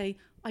who say,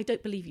 I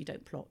don't believe you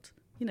don't plot.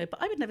 But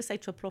I would never say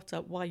to a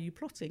plotter, why are you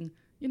plotting?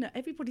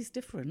 Everybody's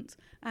different.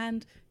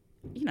 And,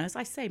 as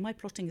I say, my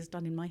plotting is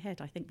done in my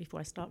head, I think, before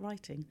I start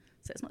writing.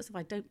 So it's not as if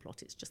I don't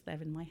plot, it's just there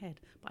in my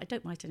head. But I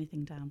don't write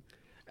anything down.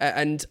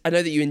 And I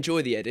know that you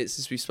enjoy the edits,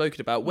 as we've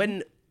spoken about.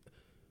 When,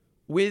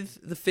 with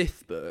the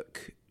 5th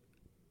book,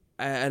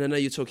 and I know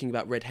you're talking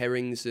about red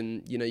herrings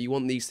and, you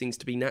want these things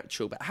to be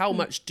natural, but how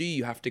much do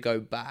you have to go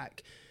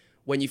back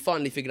when you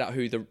finally figured out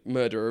who the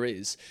murderer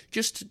is,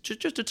 just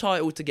to tie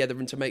it all together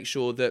and to make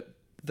sure that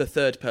the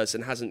third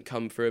person hasn't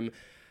come from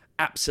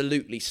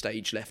absolutely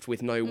stage left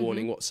with no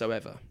warning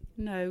whatsoever?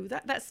 No,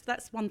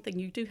 that's one thing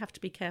you do have to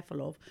be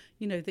careful of,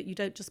 that you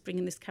don't just bring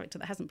in this character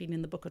that hasn't been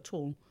in the book at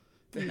all,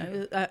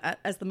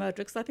 as the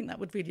murderer, because I think that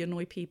would really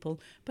annoy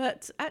people.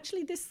 But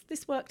actually this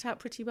worked out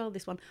pretty well,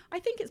 this one. I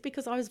think it's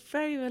because I was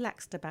very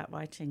relaxed about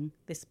writing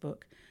this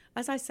book.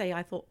 As I say,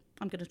 I thought,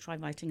 I'm going to try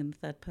writing in the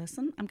third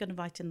person. I'm going to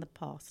write in the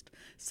past.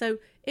 So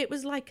it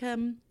was like,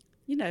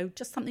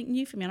 just something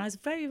new for me. And I was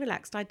very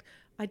relaxed.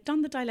 I'd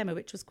done The Dilemma,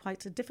 which was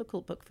quite a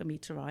difficult book for me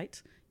to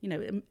write.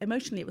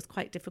 Emotionally, it was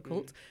quite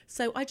difficult.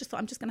 So I just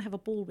thought, I'm just going to have a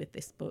ball with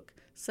this book.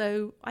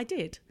 So I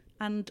did.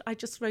 And I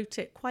just wrote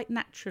it quite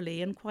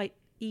naturally and quite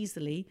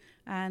easily.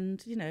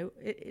 And,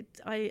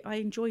 I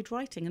enjoyed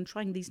writing and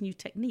trying these new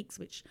techniques,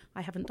 which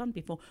I haven't done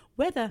before.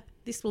 Whether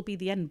this will be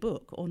the end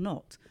book or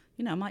not,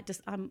 I might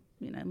just,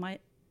 my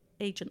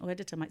agent or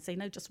editor might say,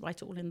 no, just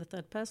write it all in the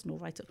third person, or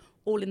write it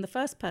all in the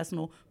first person,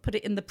 or put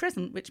it in the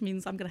present, which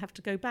means I'm going to have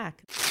to go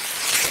back.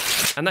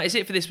 And that is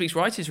it for this week's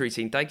Writers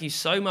Routine. Thank you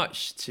so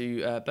much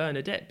to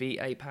Bernadette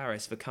B.A.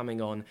 Paris for coming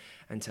on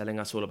and telling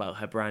us all about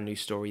her brand new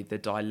story, The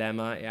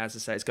Dilemma. As I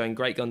say, it's going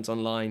great guns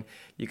online.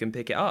 You can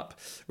pick it up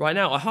right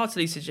now. I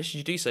heartily suggest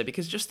you do so,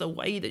 because just the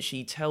way that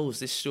she tells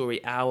this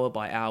story hour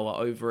by hour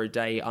over a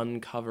day,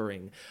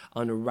 unraveling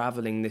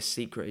this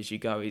secret as you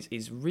go,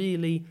 is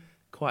really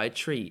quite a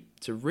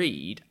treat to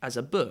read as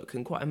a book,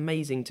 and quite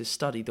amazing to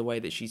study the way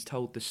that she's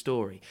told the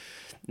story.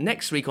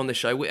 Next week on the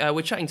show,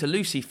 we're chatting to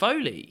Lucy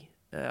Foley.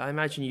 I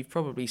imagine you've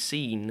probably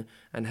seen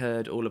and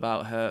heard all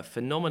about her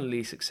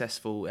phenomenally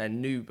successful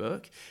new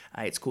book.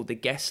 It's called The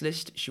Guest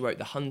List. She wrote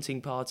The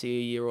Hunting Party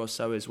a year or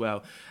so as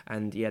well.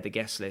 And the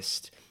Guest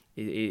List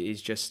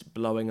is just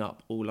blowing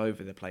up all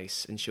over the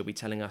place, and she'll be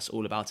telling us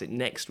all about it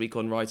next week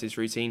on Writers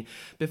Routine.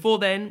 Before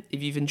then,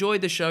 if you've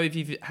enjoyed the show, if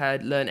you've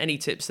learned any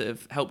tips that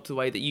have helped the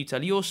way that you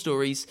tell your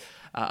stories,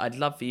 I'd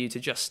love for you to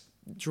just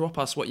drop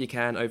us what you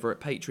can over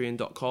at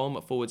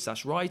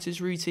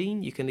patreon.com/writers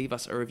routine. You can leave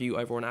us a review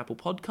over on Apple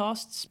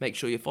Podcasts. Make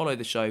sure you follow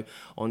the show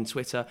on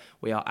Twitter.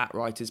 We are at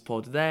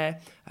WritersPod there.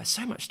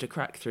 So much to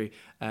crack through.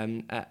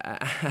 And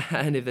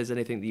if there's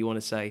anything that you want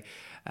to say,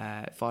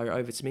 fire it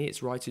over to me. It's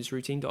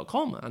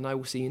writersroutine.com. And I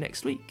will see you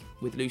next week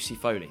with Lucy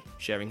Foley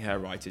sharing her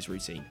Writers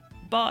Routine.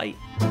 Bye.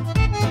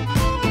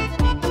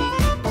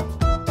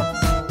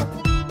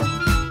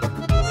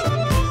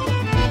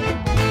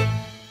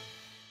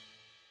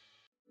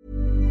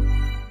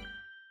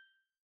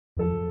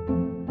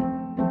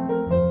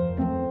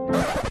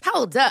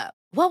 Hold up.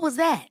 What was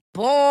that?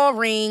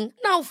 Boring.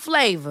 No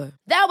flavor.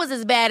 That was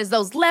as bad as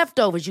those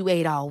leftovers you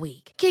ate all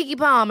week. Keke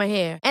Palmer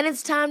here. And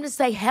it's time to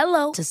say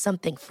hello to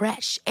something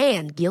fresh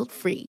and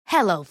guilt-free.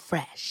 Hello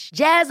Fresh.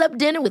 Jazz up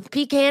dinner with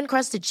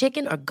pecan-crusted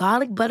chicken or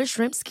garlic butter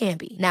shrimp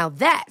scampi. Now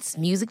that's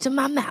music to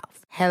my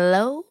mouth.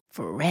 Hello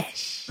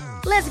Fresh.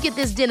 Let's get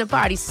this dinner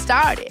party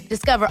started.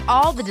 Discover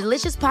all the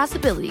delicious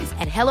possibilities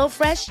at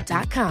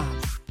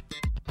hellofresh.com.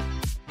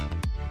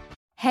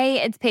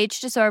 Hey, it's Paige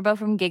DeSorbo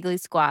from Giggly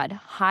Squad.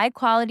 High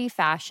quality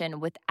fashion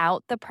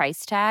without the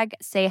price tag.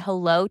 Say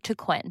hello to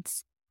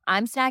Quince.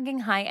 I'm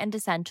snagging high-end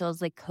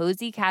essentials like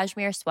cozy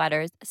cashmere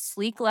sweaters,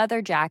 sleek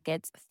leather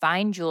jackets,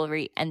 fine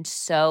jewelry, and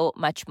so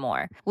much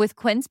more. With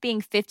Quince being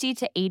 50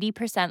 to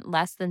 80%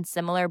 less than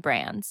similar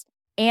brands.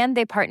 And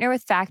they partner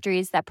with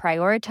factories that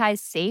prioritize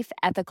safe,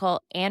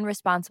 ethical, and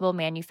responsible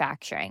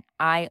manufacturing.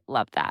 I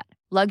love that.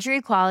 Luxury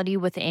quality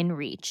within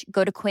reach.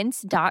 Go to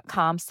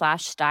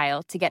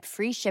quince.com/style to get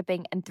free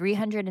shipping and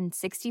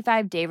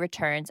 365-day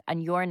returns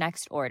on your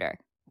next order.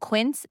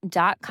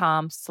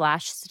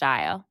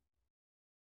 Quince.com/style.